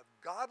hands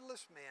of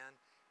godless men,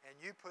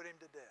 and you put him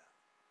to death.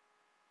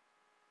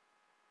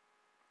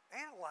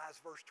 Analyze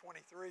verse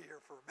 23 here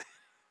for a minute.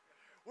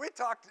 We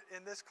talked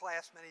in this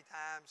class many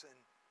times,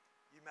 and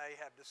you may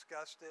have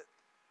discussed it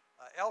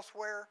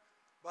elsewhere,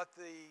 but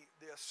the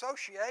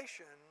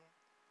association,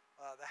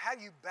 how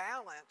you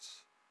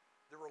balance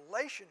the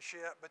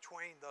relationship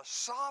between the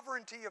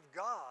sovereignty of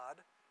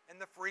God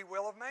and the free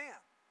will of man.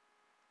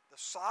 The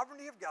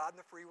sovereignty of God and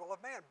the free will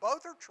of man.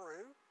 Both are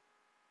true.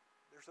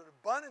 There's an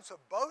abundance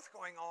of both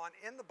going on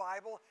in the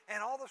Bible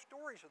and all the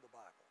stories of the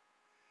Bible.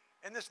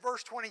 And this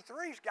verse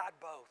 23's got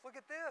both. Look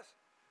at this.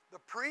 The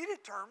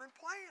predetermined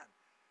plan.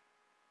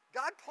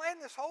 God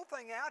planned this whole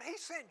thing out. He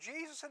sent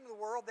Jesus into the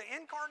world, the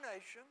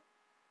incarnation.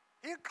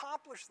 He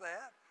accomplished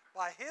that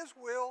by his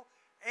will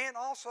and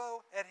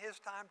also at his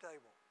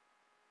timetable.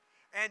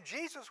 And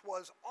Jesus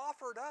was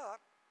offered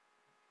up,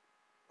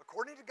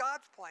 according to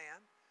God's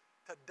plan,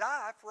 to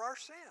die for our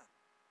sin.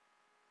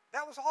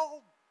 That was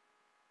all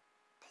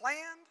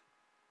planned,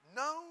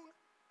 known,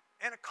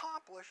 and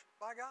accomplished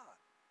by God.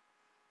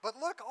 But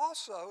look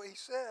also, he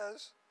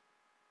says,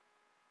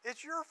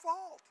 it's your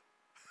fault.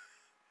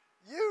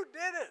 You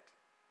did it.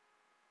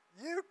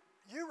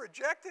 You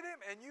rejected him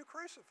and you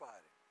crucified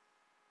him.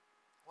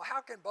 Well,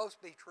 how can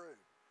both be true?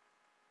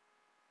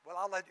 Well,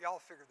 I'll let y'all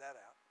figure that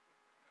out.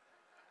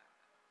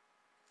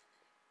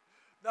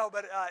 No,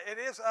 but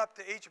it is up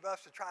to each of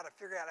us to try to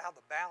figure out how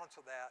the balance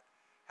of that,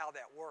 how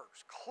that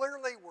works.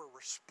 Clearly, we're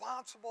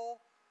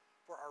responsible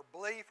for our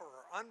belief or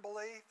our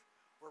unbelief.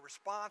 We're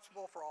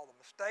responsible for all the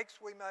mistakes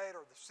we made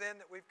or the sin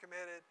that we've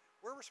committed.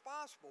 We're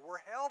responsible.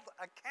 We're held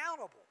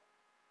accountable.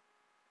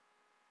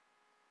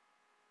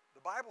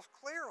 The Bible's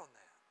clear on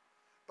that.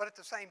 But at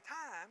the same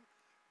time,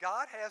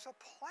 God has a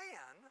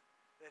plan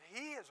that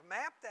He has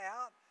mapped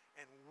out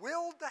and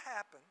willed to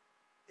happen,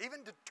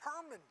 even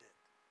determined it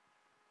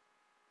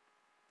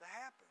to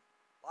happen.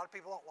 A lot of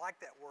people don't like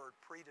that word,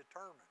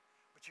 predetermined.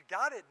 But you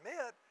got to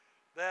admit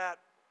that,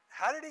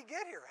 how did He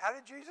get here? How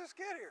did Jesus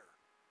get here?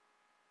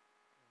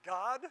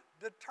 God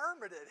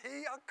determined it.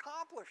 He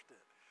accomplished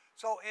it.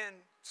 So in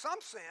some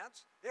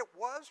sense, it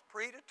was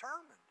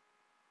predetermined.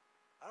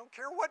 I don't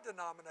care what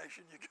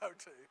denomination you go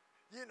to.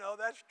 You know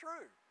that's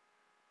true,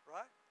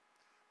 right?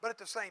 But at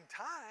the same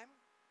time,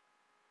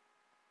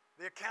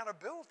 the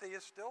accountability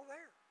is still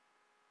there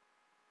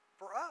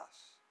for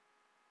us.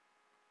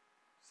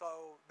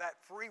 So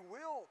that free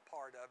will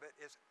part of it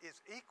is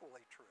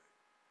equally true.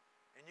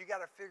 And you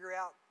got to figure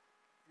out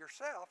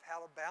yourself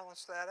how to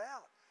balance that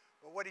out.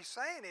 But what he's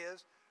saying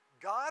is,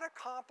 God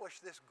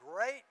accomplished this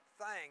great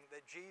thing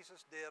that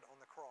Jesus did on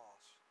the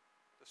cross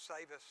to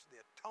save us,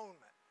 the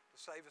atonement, to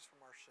save us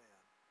from our sin.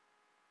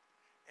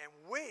 And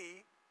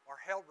we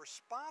are held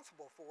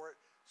responsible for it,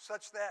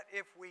 such that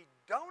if we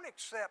don't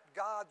accept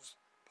God's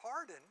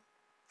pardon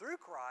through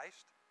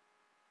Christ,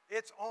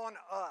 it's on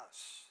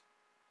us.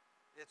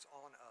 It's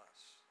on us.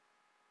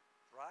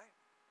 Right?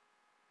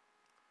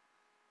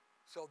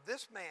 So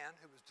this man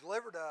who was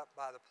delivered up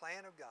by the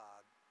plan of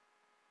God,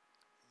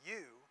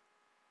 you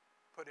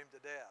put him to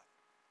death.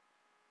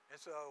 And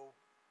so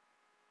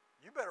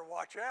you better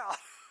watch out.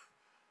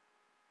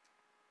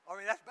 I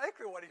mean, that's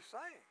basically what he's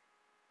saying.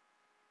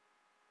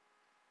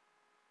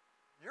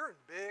 You're in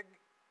big,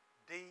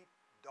 deep,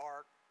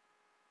 dark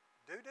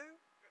doo-doo?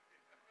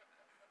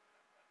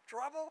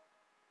 Trouble?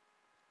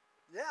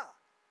 Yeah.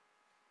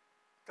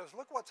 Because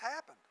look what's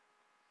happened.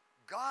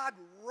 God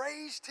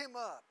raised him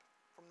up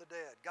from the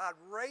dead. God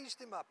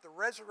raised him up, the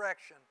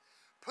resurrection,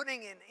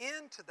 putting an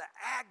end to the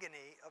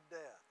agony of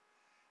death.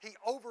 He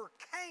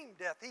overcame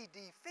death. He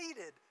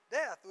defeated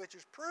death, which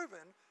is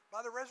proven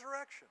by the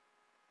resurrection.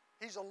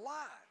 He's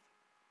alive.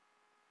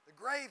 The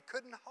grave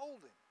couldn't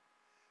hold him,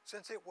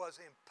 since it was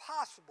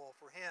impossible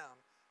for him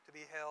to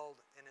be held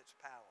in its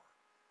power.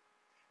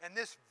 And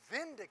this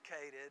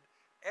vindicated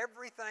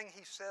everything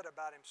he said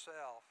about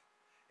himself,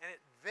 and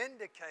it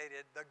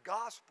vindicated the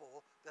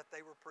gospel that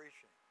they were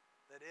preaching,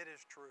 that it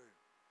is true.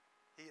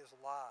 He is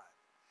alive.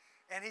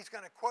 And he's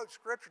going to quote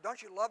Scripture.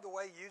 Don't you love the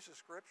way he uses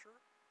Scripture?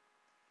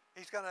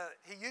 He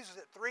uses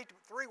it three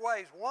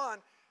ways. One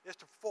is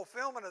the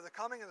fulfillment of the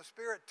coming of the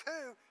Spirit.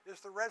 Two is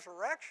the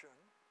resurrection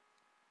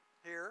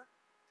here.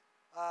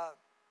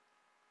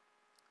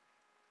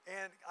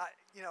 And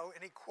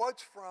he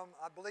quotes from,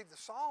 I believe, the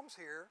Psalms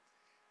here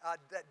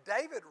that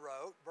David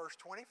wrote, verse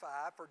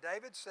 25. For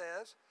David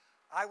says,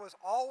 I was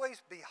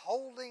always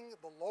beholding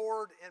the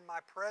Lord in my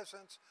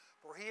presence,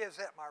 for he is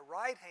at my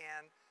right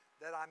hand,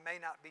 that I may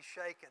not be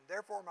shaken.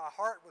 Therefore my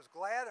heart was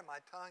glad and my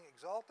tongue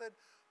exalted.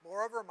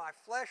 Moreover, my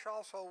flesh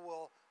also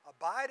will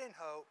abide in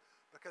hope,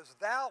 because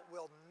thou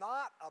wilt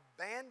not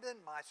abandon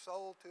my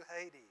soul to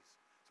Hades.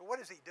 So what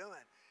is he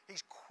doing?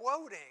 He's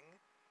quoting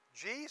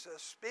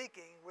Jesus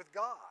speaking with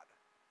God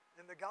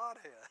in the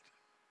Godhead.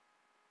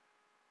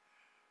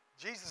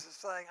 Jesus is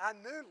saying, I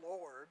knew,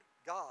 Lord,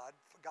 God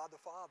the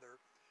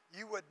Father,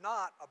 you would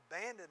not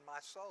abandon my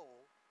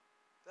soul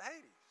to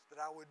Hades, that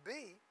I would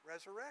be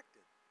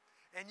resurrected.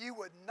 And you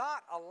would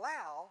not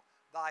allow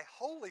thy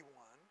Holy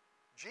One,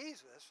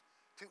 Jesus,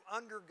 to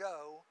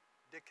undergo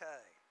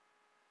decay.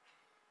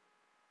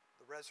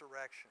 The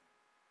resurrection.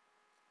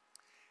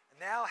 And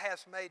now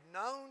hast made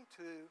known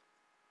to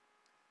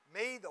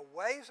me the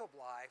ways of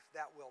life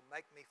that will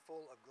make me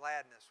full of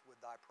gladness with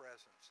thy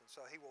presence. And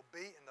so he will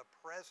be in the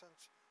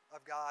presence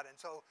of God. And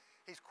so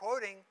he's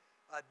quoting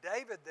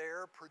David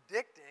there,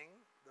 predicting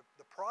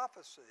the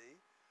prophecy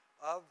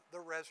of the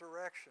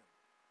resurrection.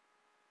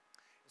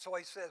 And so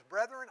he says,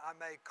 Brethren, I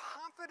may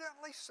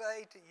confidently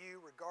say to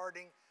you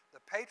regarding the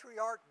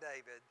patriarch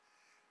David,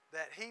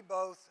 that he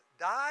both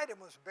died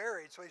and was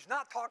buried. So he's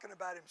not talking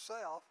about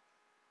himself.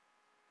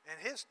 And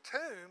his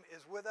tomb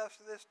is with us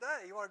to this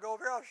day. You want to go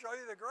over here? I'll show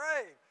you the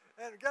grave.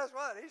 And guess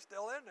what? He's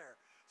still in there.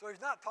 So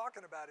he's not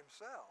talking about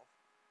himself.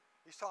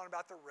 He's talking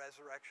about the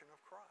resurrection of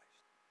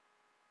Christ.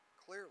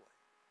 Clearly.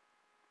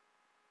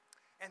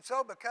 And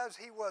so because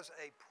he was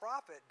a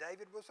prophet,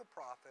 David was a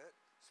prophet,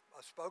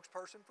 a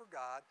spokesperson for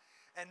God,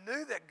 and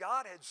knew that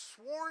God had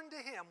sworn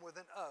to him with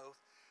an oath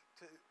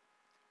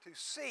to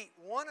seat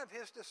one of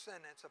his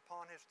descendants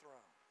upon his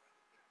throne.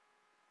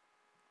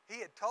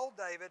 He had told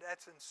David,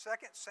 that's in 2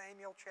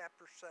 Samuel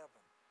chapter 7.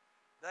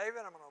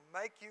 David, I'm going to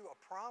make you a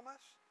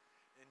promise,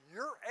 and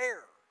your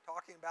heir,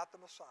 talking about the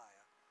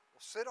Messiah,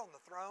 will sit on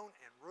the throne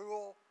and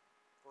rule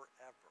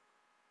forever.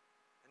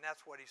 And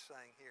that's what he's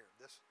saying here.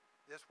 This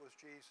This was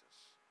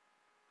Jesus.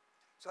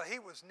 So he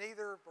was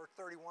neither, verse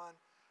 31,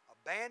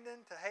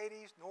 abandoned to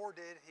Hades, nor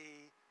did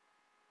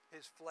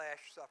his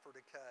flesh suffer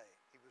decay.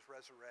 He was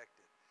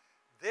resurrected.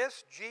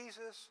 This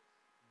Jesus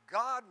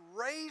God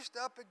raised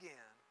up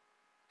again,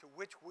 to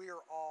which we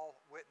are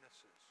all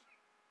witnesses.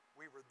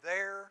 We were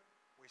there.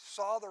 We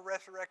saw the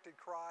resurrected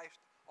Christ.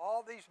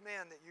 All these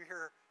men that you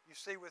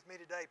see with me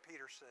today,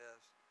 Peter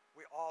says,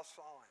 we all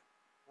saw him.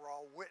 We're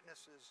all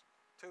witnesses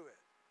to it.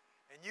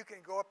 And you can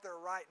go up there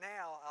right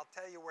now. I'll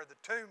tell you where the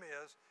tomb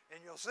is,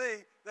 and you'll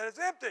see that it's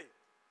empty.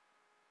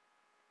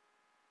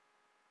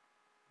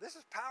 This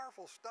is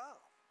powerful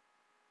stuff.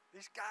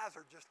 These guys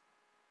are just,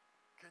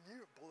 can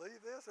you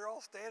believe this? They're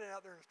all standing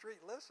out there in the street.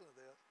 Listen to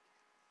this.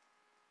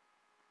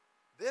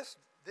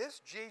 This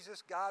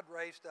Jesus God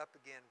raised up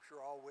again, which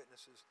are all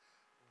witnesses.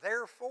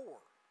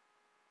 Therefore,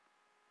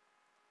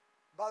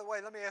 by the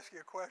way, let me ask you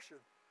a question.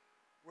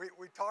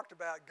 We talked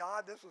about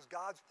God. This was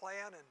God's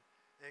plan,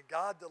 and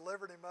God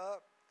delivered him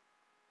up.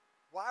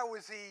 Why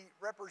was he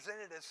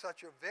represented as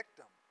such a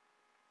victim?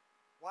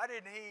 Why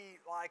didn't he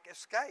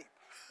escape?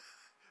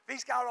 If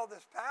he's got all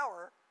this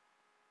power,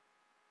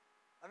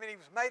 I mean, he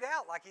was made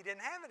out like he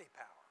didn't have any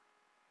power.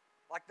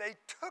 Like they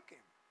took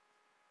him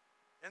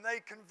and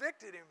they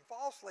convicted him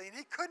falsely, and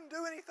he couldn't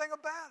do anything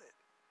about it.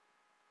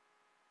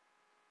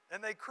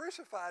 And they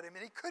crucified him,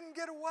 and he couldn't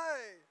get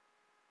away.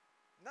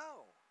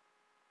 No.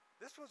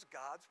 This was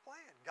God's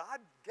plan. God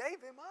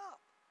gave him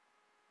up.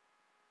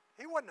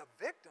 He wasn't a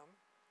victim.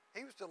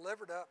 He was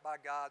delivered up by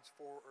God's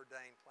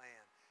foreordained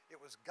plan. It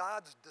was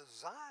God's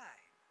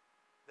design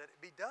that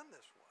it be done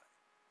this way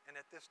and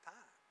at this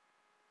time.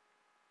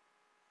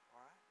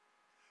 All right?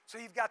 So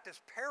you've got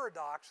this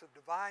paradox of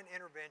divine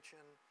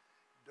intervention,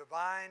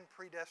 divine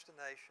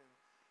predestination,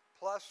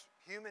 plus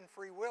human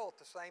free will at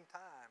the same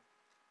time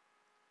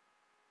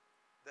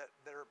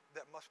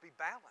that must be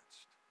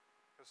balanced,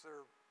 because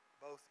they're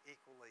both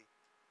equally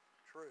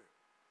true.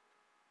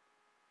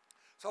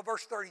 So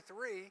verse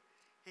 33,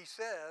 he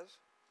says,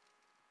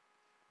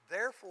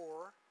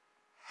 therefore,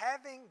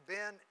 having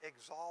been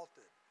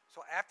exalted.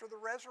 So after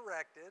he's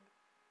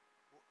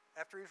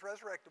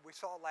resurrected, we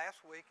saw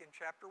last week in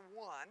chapter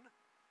 1,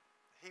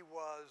 he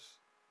was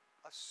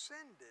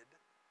ascended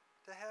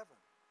to heaven.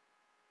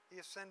 He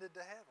ascended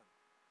to heaven.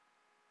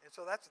 And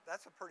so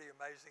that's a pretty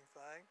amazing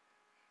thing.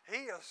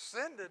 He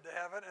ascended to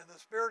heaven, and the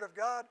Spirit of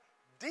God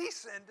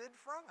descended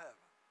from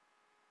heaven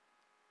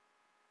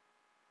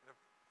in a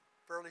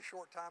fairly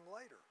short time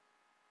later.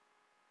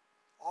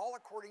 All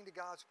according to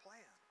God's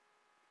plan.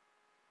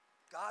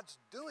 God's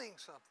doing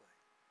something.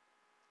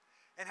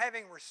 And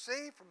having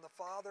received from the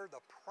Father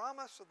the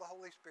promise of the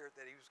Holy Spirit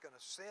that he was going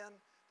to send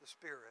the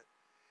Spirit,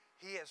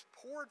 he has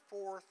poured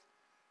forth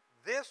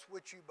this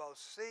which you both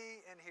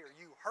see and hear.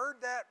 You heard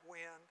that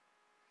wind,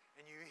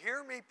 and you hear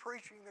me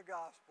preaching the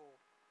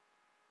gospel,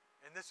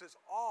 and this is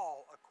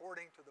all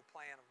according to the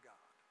plan of God.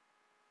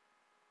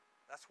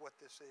 That's what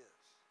this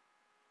is.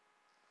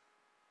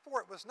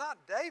 For it was not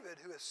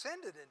David who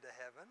ascended into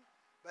heaven,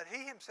 but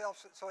he himself.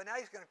 So now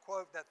he's going to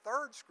quote that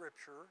third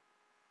scripture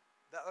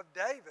of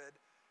David,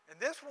 and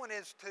this one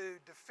is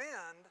to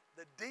defend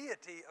the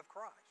deity of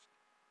Christ.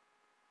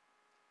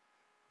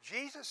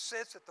 Jesus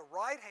sits at the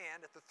right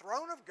hand, at the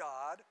throne of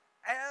God,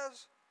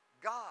 as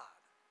God,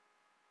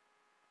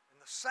 in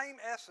the same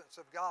essence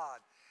of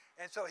God.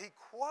 And so he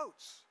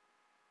quotes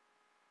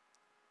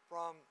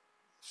from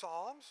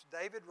Psalms,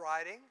 David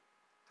writing,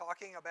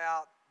 talking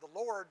about the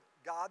Lord,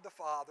 God the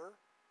Father,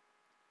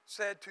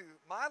 said to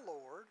my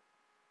Lord,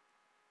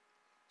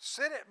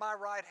 sit at my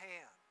right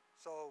hand.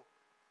 So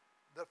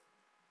the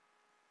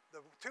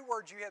two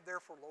words you have there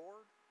for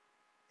Lord,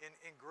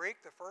 in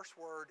Greek, the first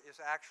word is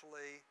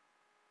actually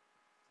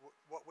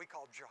what we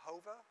call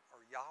Jehovah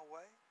or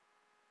Yahweh,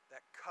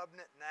 that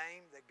covenant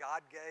name that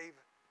God gave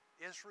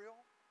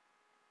Israel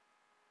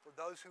for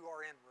those who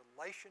are in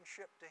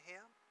relationship to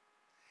him.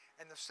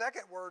 And the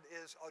second word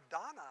is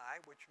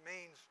Adonai, which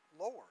means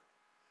Lord.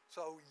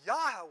 So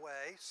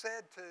Yahweh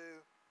said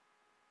to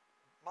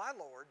my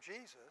Lord,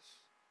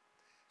 Jesus,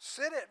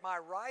 sit at my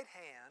right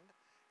hand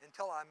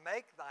until I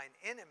make thine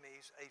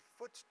enemies a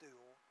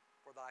footstool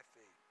for thy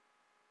feet.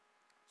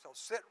 So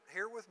sit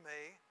here with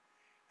me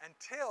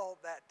until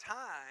that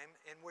time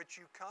in which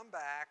you come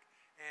back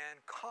and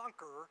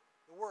conquer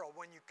the world,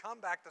 when you come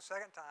back the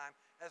second time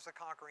as the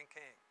conquering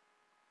king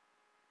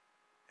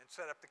and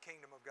set up the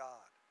kingdom of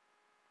God.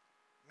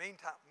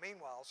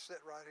 Meanwhile,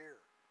 sit right here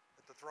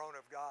at the throne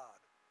of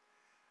God.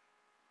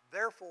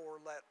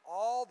 Therefore, let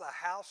all the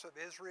house of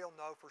Israel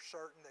know for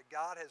certain that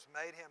God has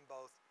made him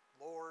both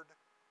Lord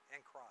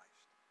and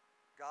Christ.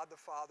 God the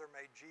Father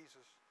made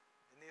Jesus,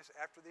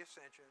 after the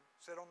ascension,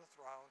 sit on the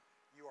throne.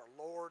 You are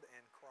Lord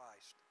and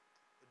Christ.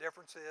 The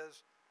difference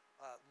is,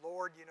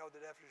 Lord, you know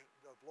the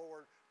definition of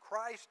Lord.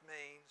 Christ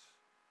means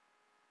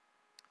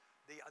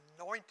the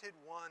anointed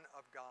one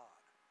of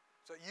God.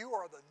 So you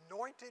are the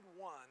anointed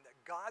one that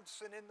God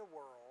sent in the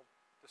world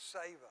to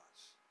save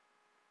us.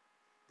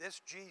 This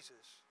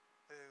Jesus,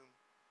 whom,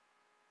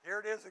 here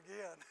it is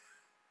again.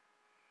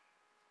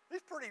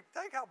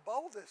 Think how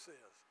bold this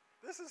is.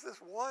 This is this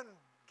one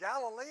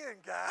Galilean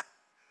guy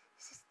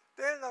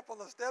standing up on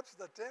the steps of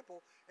the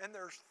temple, and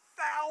there's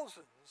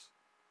thousands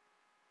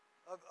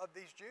of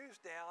these Jews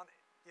down,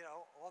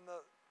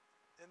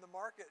 in the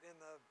market, in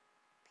the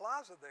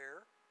plaza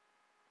there.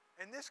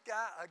 And this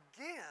guy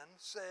again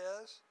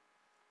says,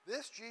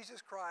 this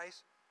Jesus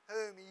Christ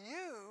whom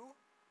you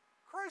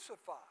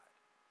crucified.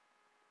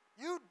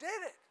 You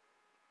did it.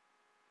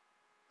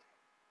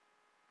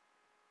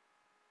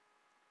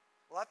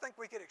 Well, I think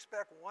we could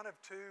expect one of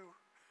two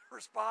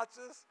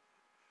responses.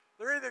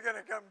 They're either going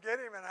to come get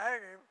him and hang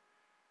him,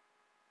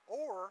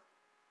 or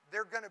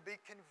they're going to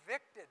be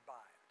convicted by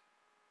it.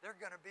 They're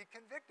going to be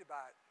convicted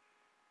by it.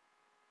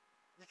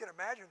 You can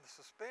imagine the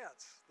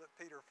suspense that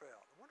Peter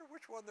felt. I wonder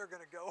which one they're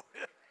going to go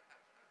with.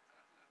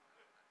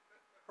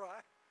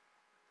 Right?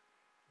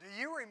 Do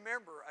you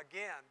remember,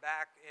 again,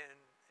 back in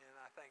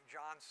I think,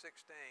 John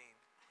 16,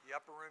 the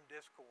upper room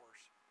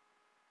discourse,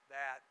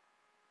 that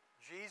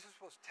Jesus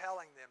was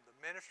telling them the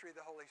ministry of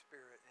the Holy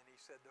Spirit, and he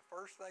said the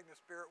first thing the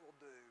Spirit will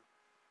do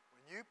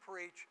when you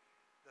preach,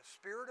 the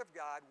Spirit of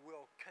God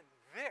will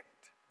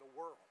convict the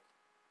world,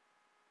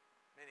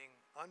 meaning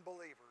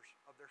unbelievers,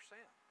 of their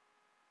sin.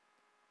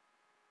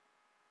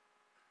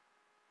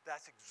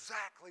 That's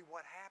exactly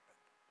what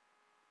happened.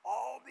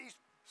 All these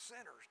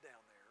sinners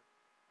down there,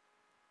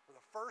 for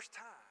the first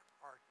time,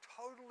 are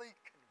totally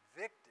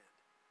convicted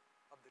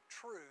of the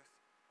truth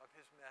of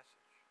his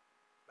message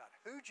about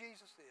who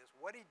Jesus is,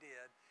 what he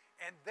did,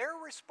 and their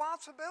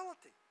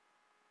responsibility,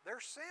 their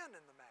sin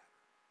in the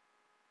matter.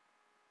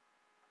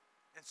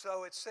 And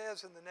so it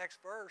says in the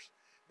next verse,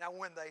 now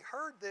when they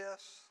heard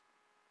this,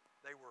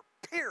 they were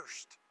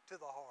pierced to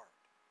the heart,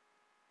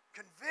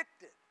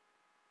 convicted.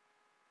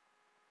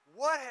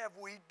 What have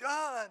we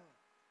done?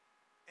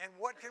 And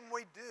what can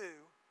we do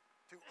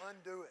to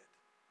undo it?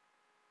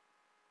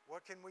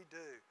 What can we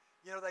do?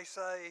 You know, they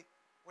say,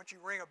 once you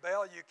ring a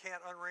bell, you can't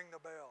unring the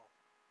bell.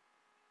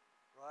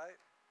 Right?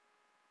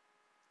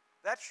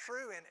 That's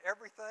true in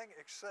everything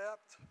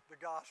except the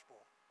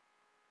gospel.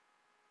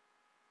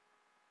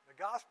 The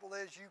gospel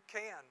is you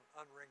can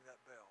unring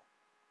that bell.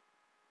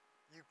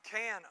 You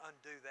can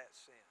undo that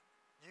sin.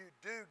 You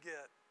do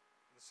get,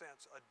 in a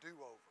sense, a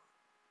do-over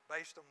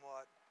based on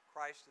what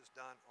Christ has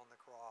done on the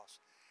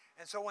cross.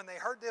 And so when they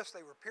heard this,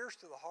 they were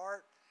pierced to the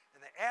heart, and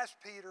they asked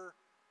Peter,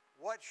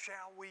 what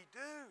shall we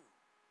do?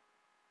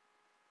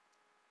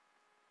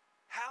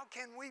 How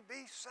can we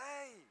be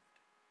saved?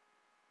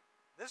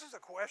 This is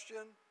a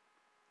question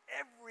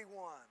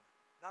everyone,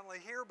 not only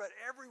here, but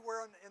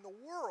everywhere in the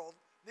world,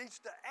 needs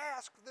to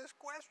ask this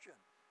question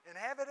and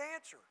have it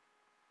answered.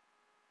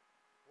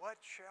 What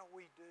shall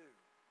we do?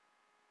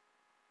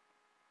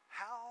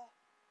 How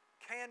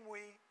can we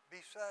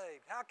be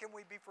saved? How can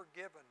we be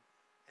forgiven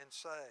and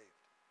saved?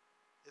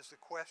 Is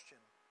the question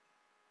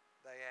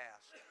they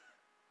ask.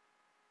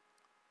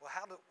 Well,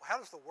 how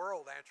does the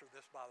world answer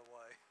this, by the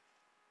way?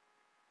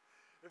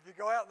 If you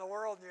go out in the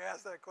world and you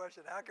ask that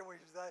question, how can we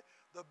say?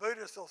 The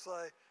Buddhists will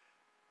say,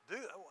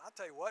 I'll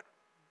tell you what,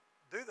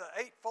 do the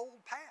eightfold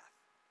path.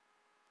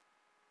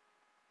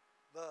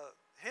 The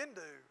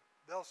Hindu,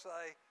 they'll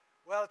say,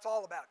 well, it's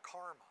all about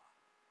karma.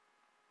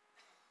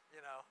 You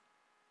know,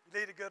 you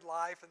lead a good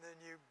life and then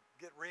you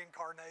get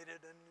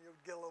reincarnated and you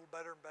get a little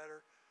better and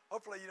better.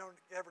 Hopefully you don't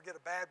ever get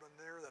a bad one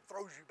there that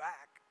throws you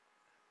back.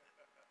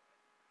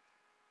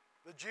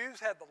 The Jews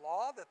had the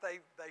law that they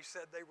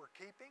said they were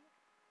keeping.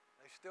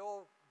 They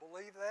still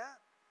believe that.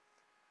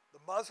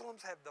 The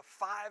Muslims have the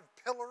 5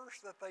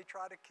 pillars that they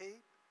try to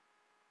keep.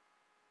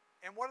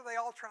 And what are they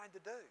all trying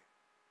to do?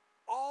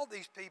 All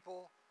these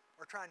people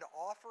are trying to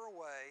offer a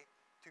way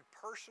to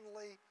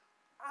personally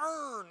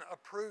earn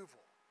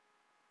approval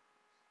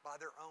by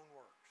their own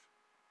works.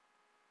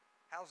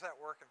 How's that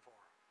working for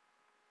them?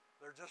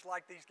 They're just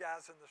like these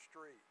guys in the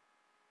street.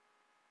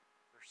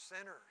 They're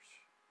sinners.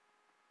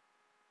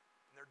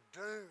 And they're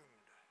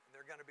doomed. And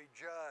they're going to be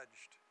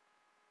judged.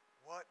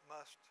 What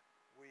must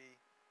we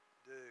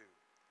do?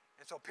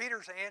 And so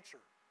Peter's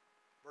answer,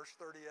 verse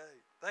 38.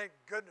 Thank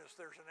goodness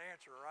there's an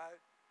answer, right?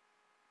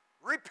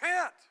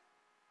 Repent.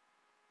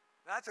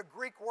 Now, that's a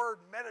Greek word,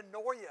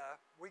 metanoia.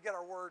 We get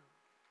our word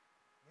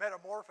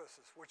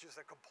metamorphosis, which is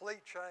a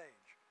complete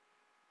change.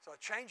 So a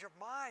change of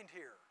mind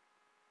here.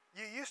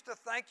 You used to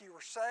think you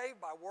were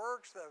saved by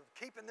works of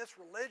keeping this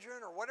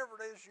religion or whatever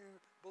it is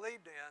you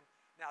believed in.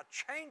 Now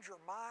change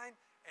your mind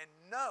and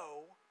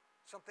know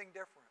something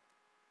different.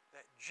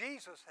 That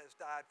Jesus has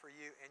died for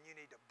you and you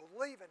need to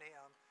believe in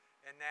him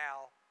and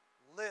now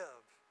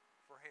live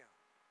for him.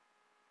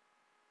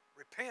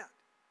 Repent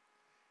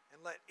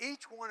and let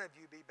each one of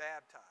you be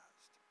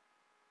baptized.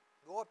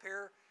 Go up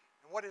here,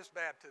 and what is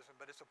baptism?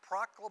 But it's a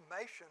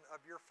proclamation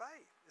of your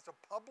faith. It's a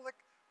public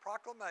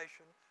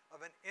proclamation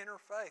of an inner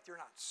faith.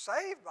 You're not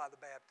saved by the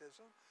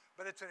baptism,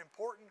 but it's an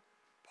important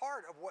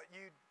part of what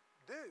you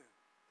do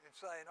in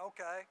saying,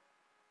 okay,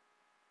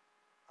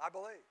 I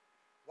believe.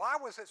 Why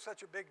was it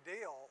such a big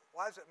deal?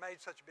 Why is it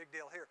made such a big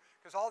deal here?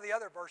 Because all the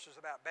other verses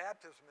about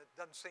baptism, it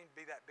doesn't seem to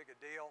be that big a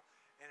deal,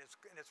 and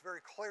it's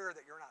very clear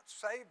that you're not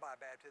saved by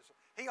baptism.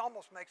 He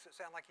almost makes it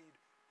sound like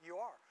You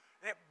are.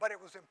 But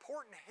it was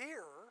important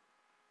here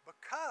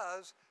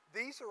because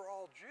these are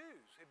all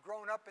Jews who've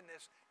grown up in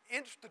this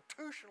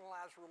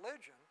institutionalized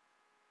religion.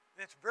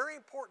 And it's very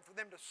important for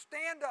them to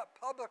stand up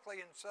publicly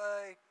and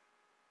say,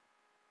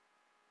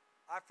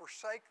 I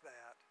forsake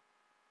that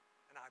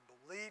and I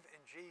believe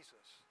in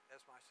Jesus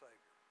as my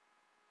Savior.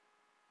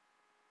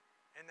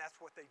 And that's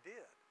what they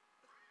did.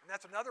 And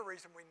that's another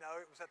reason we know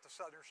it was at the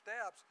Southern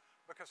Steps,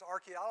 because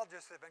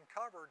archaeologists have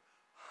uncovered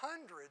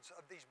hundreds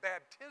of these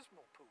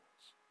baptismal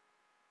pools,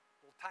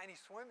 little tiny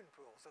swimming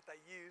pools that they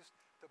used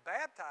to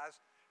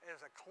baptize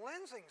as a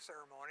cleansing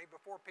ceremony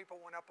before people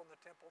went up on the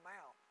Temple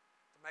Mount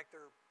to make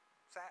their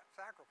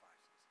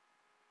sacrifices.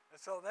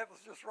 And so that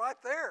was just right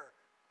there.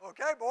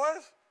 Okay,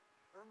 boys,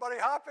 everybody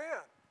hop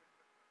in.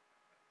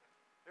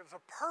 It was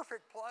a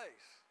perfect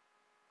place.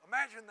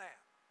 Imagine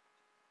that.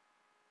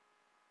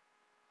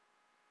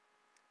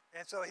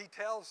 And so he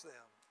tells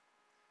them,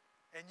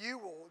 and you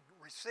will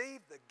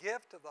receive the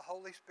gift of the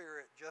Holy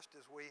Spirit just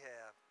as we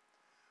have.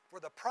 For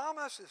the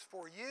promise is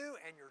for you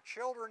and your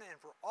children and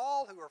for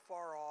all who are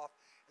far off,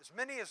 as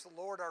many as the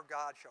Lord our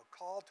God shall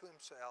call to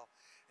himself.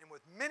 And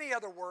with many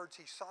other words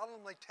he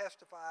solemnly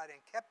testified and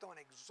kept on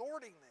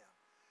exhorting them,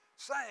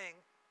 saying,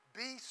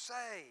 be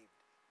saved,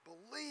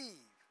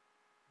 believe,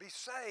 be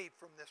saved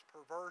from this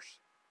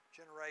perverse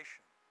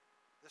generation.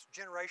 This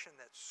generation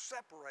that's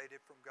separated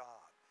from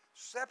God.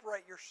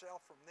 Separate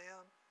yourself from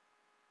them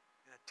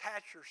and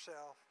attach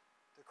yourself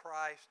to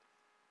Christ.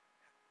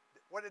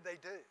 What did they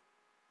do?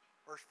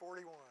 Verse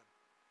 41.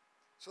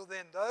 So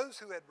then those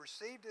who had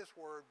received his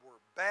word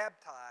were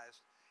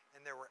baptized,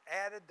 and there were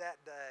added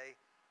that day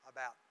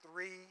about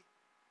 3,000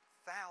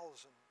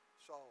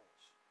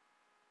 souls.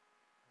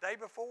 Day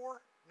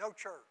before, no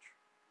church.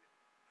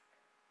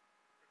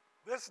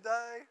 This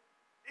day,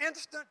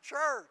 instant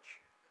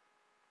church.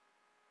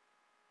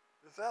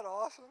 Is that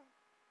awesome?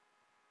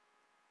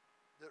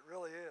 It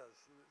really is.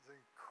 It's an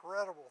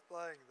incredible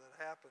thing that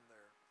happened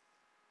there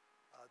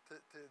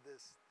to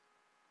this.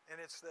 And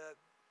it's that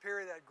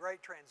period, that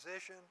great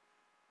transition,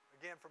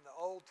 again, from the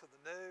old to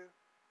the new,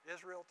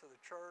 Israel to the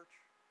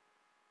church.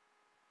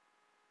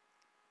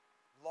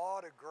 Law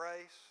to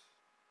grace,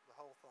 the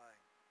whole thing.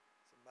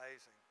 It's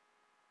amazing.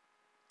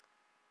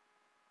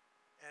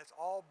 And it's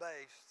all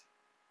based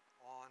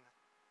on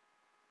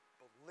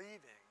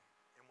believing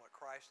in what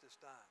Christ has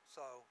done.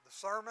 So the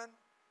sermon,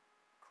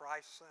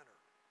 Christ-centered.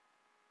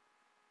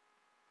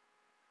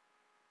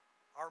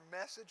 Our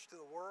message to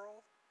the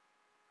world,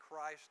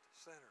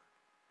 Christ-centered.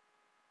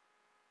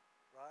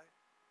 Right?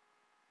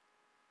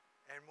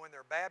 And when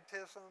their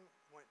baptism,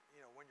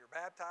 when you're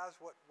baptized,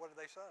 what do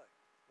they say?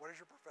 What is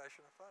your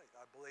profession of faith?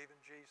 I believe in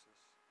Jesus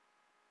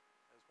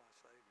as my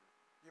Savior.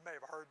 You may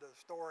have heard the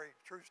story,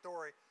 true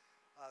story,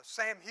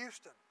 Sam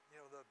Houston,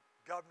 the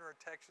governor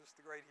of Texas,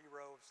 the great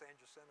hero of San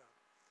Jacinto.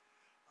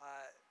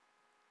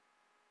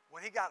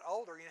 When he got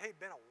older,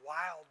 he'd been a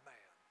wild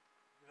man.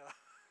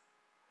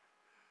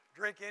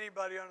 Drink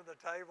anybody under the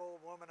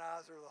table,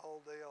 womanizer, the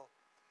whole deal.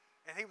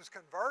 And he was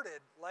converted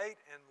late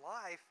in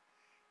life,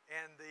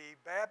 and the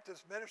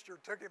Baptist minister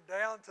took him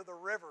down to the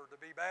river to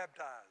be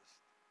baptized.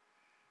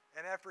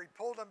 And after he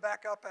pulled him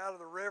back up out of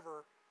the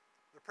river,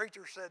 the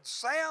preacher said,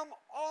 Sam,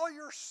 all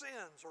your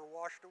sins are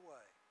washed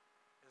away.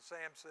 And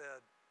Sam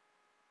said,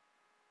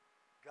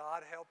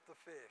 God help the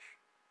fish.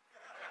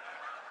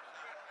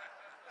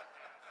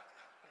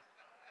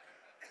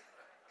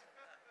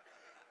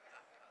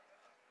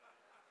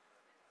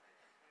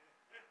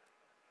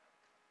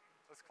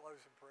 Let's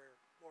close in prayer.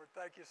 Lord,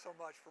 thank you so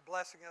much for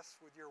blessing us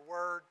with your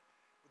word,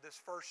 with this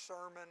first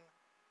sermon,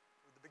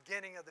 with the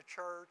beginning of the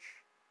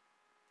church,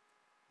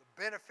 the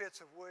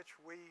benefits of which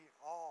we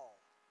all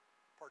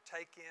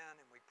partake in,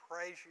 and we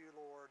praise you,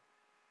 Lord,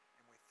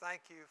 and we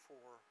thank you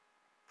for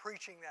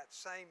preaching that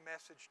same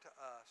message to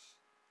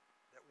us,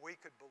 that we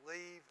could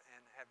believe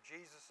and have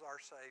Jesus as our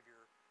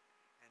Savior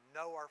and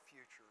know our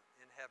future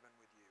in heaven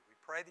with you. We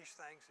pray these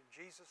things in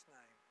Jesus'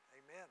 name.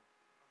 Amen.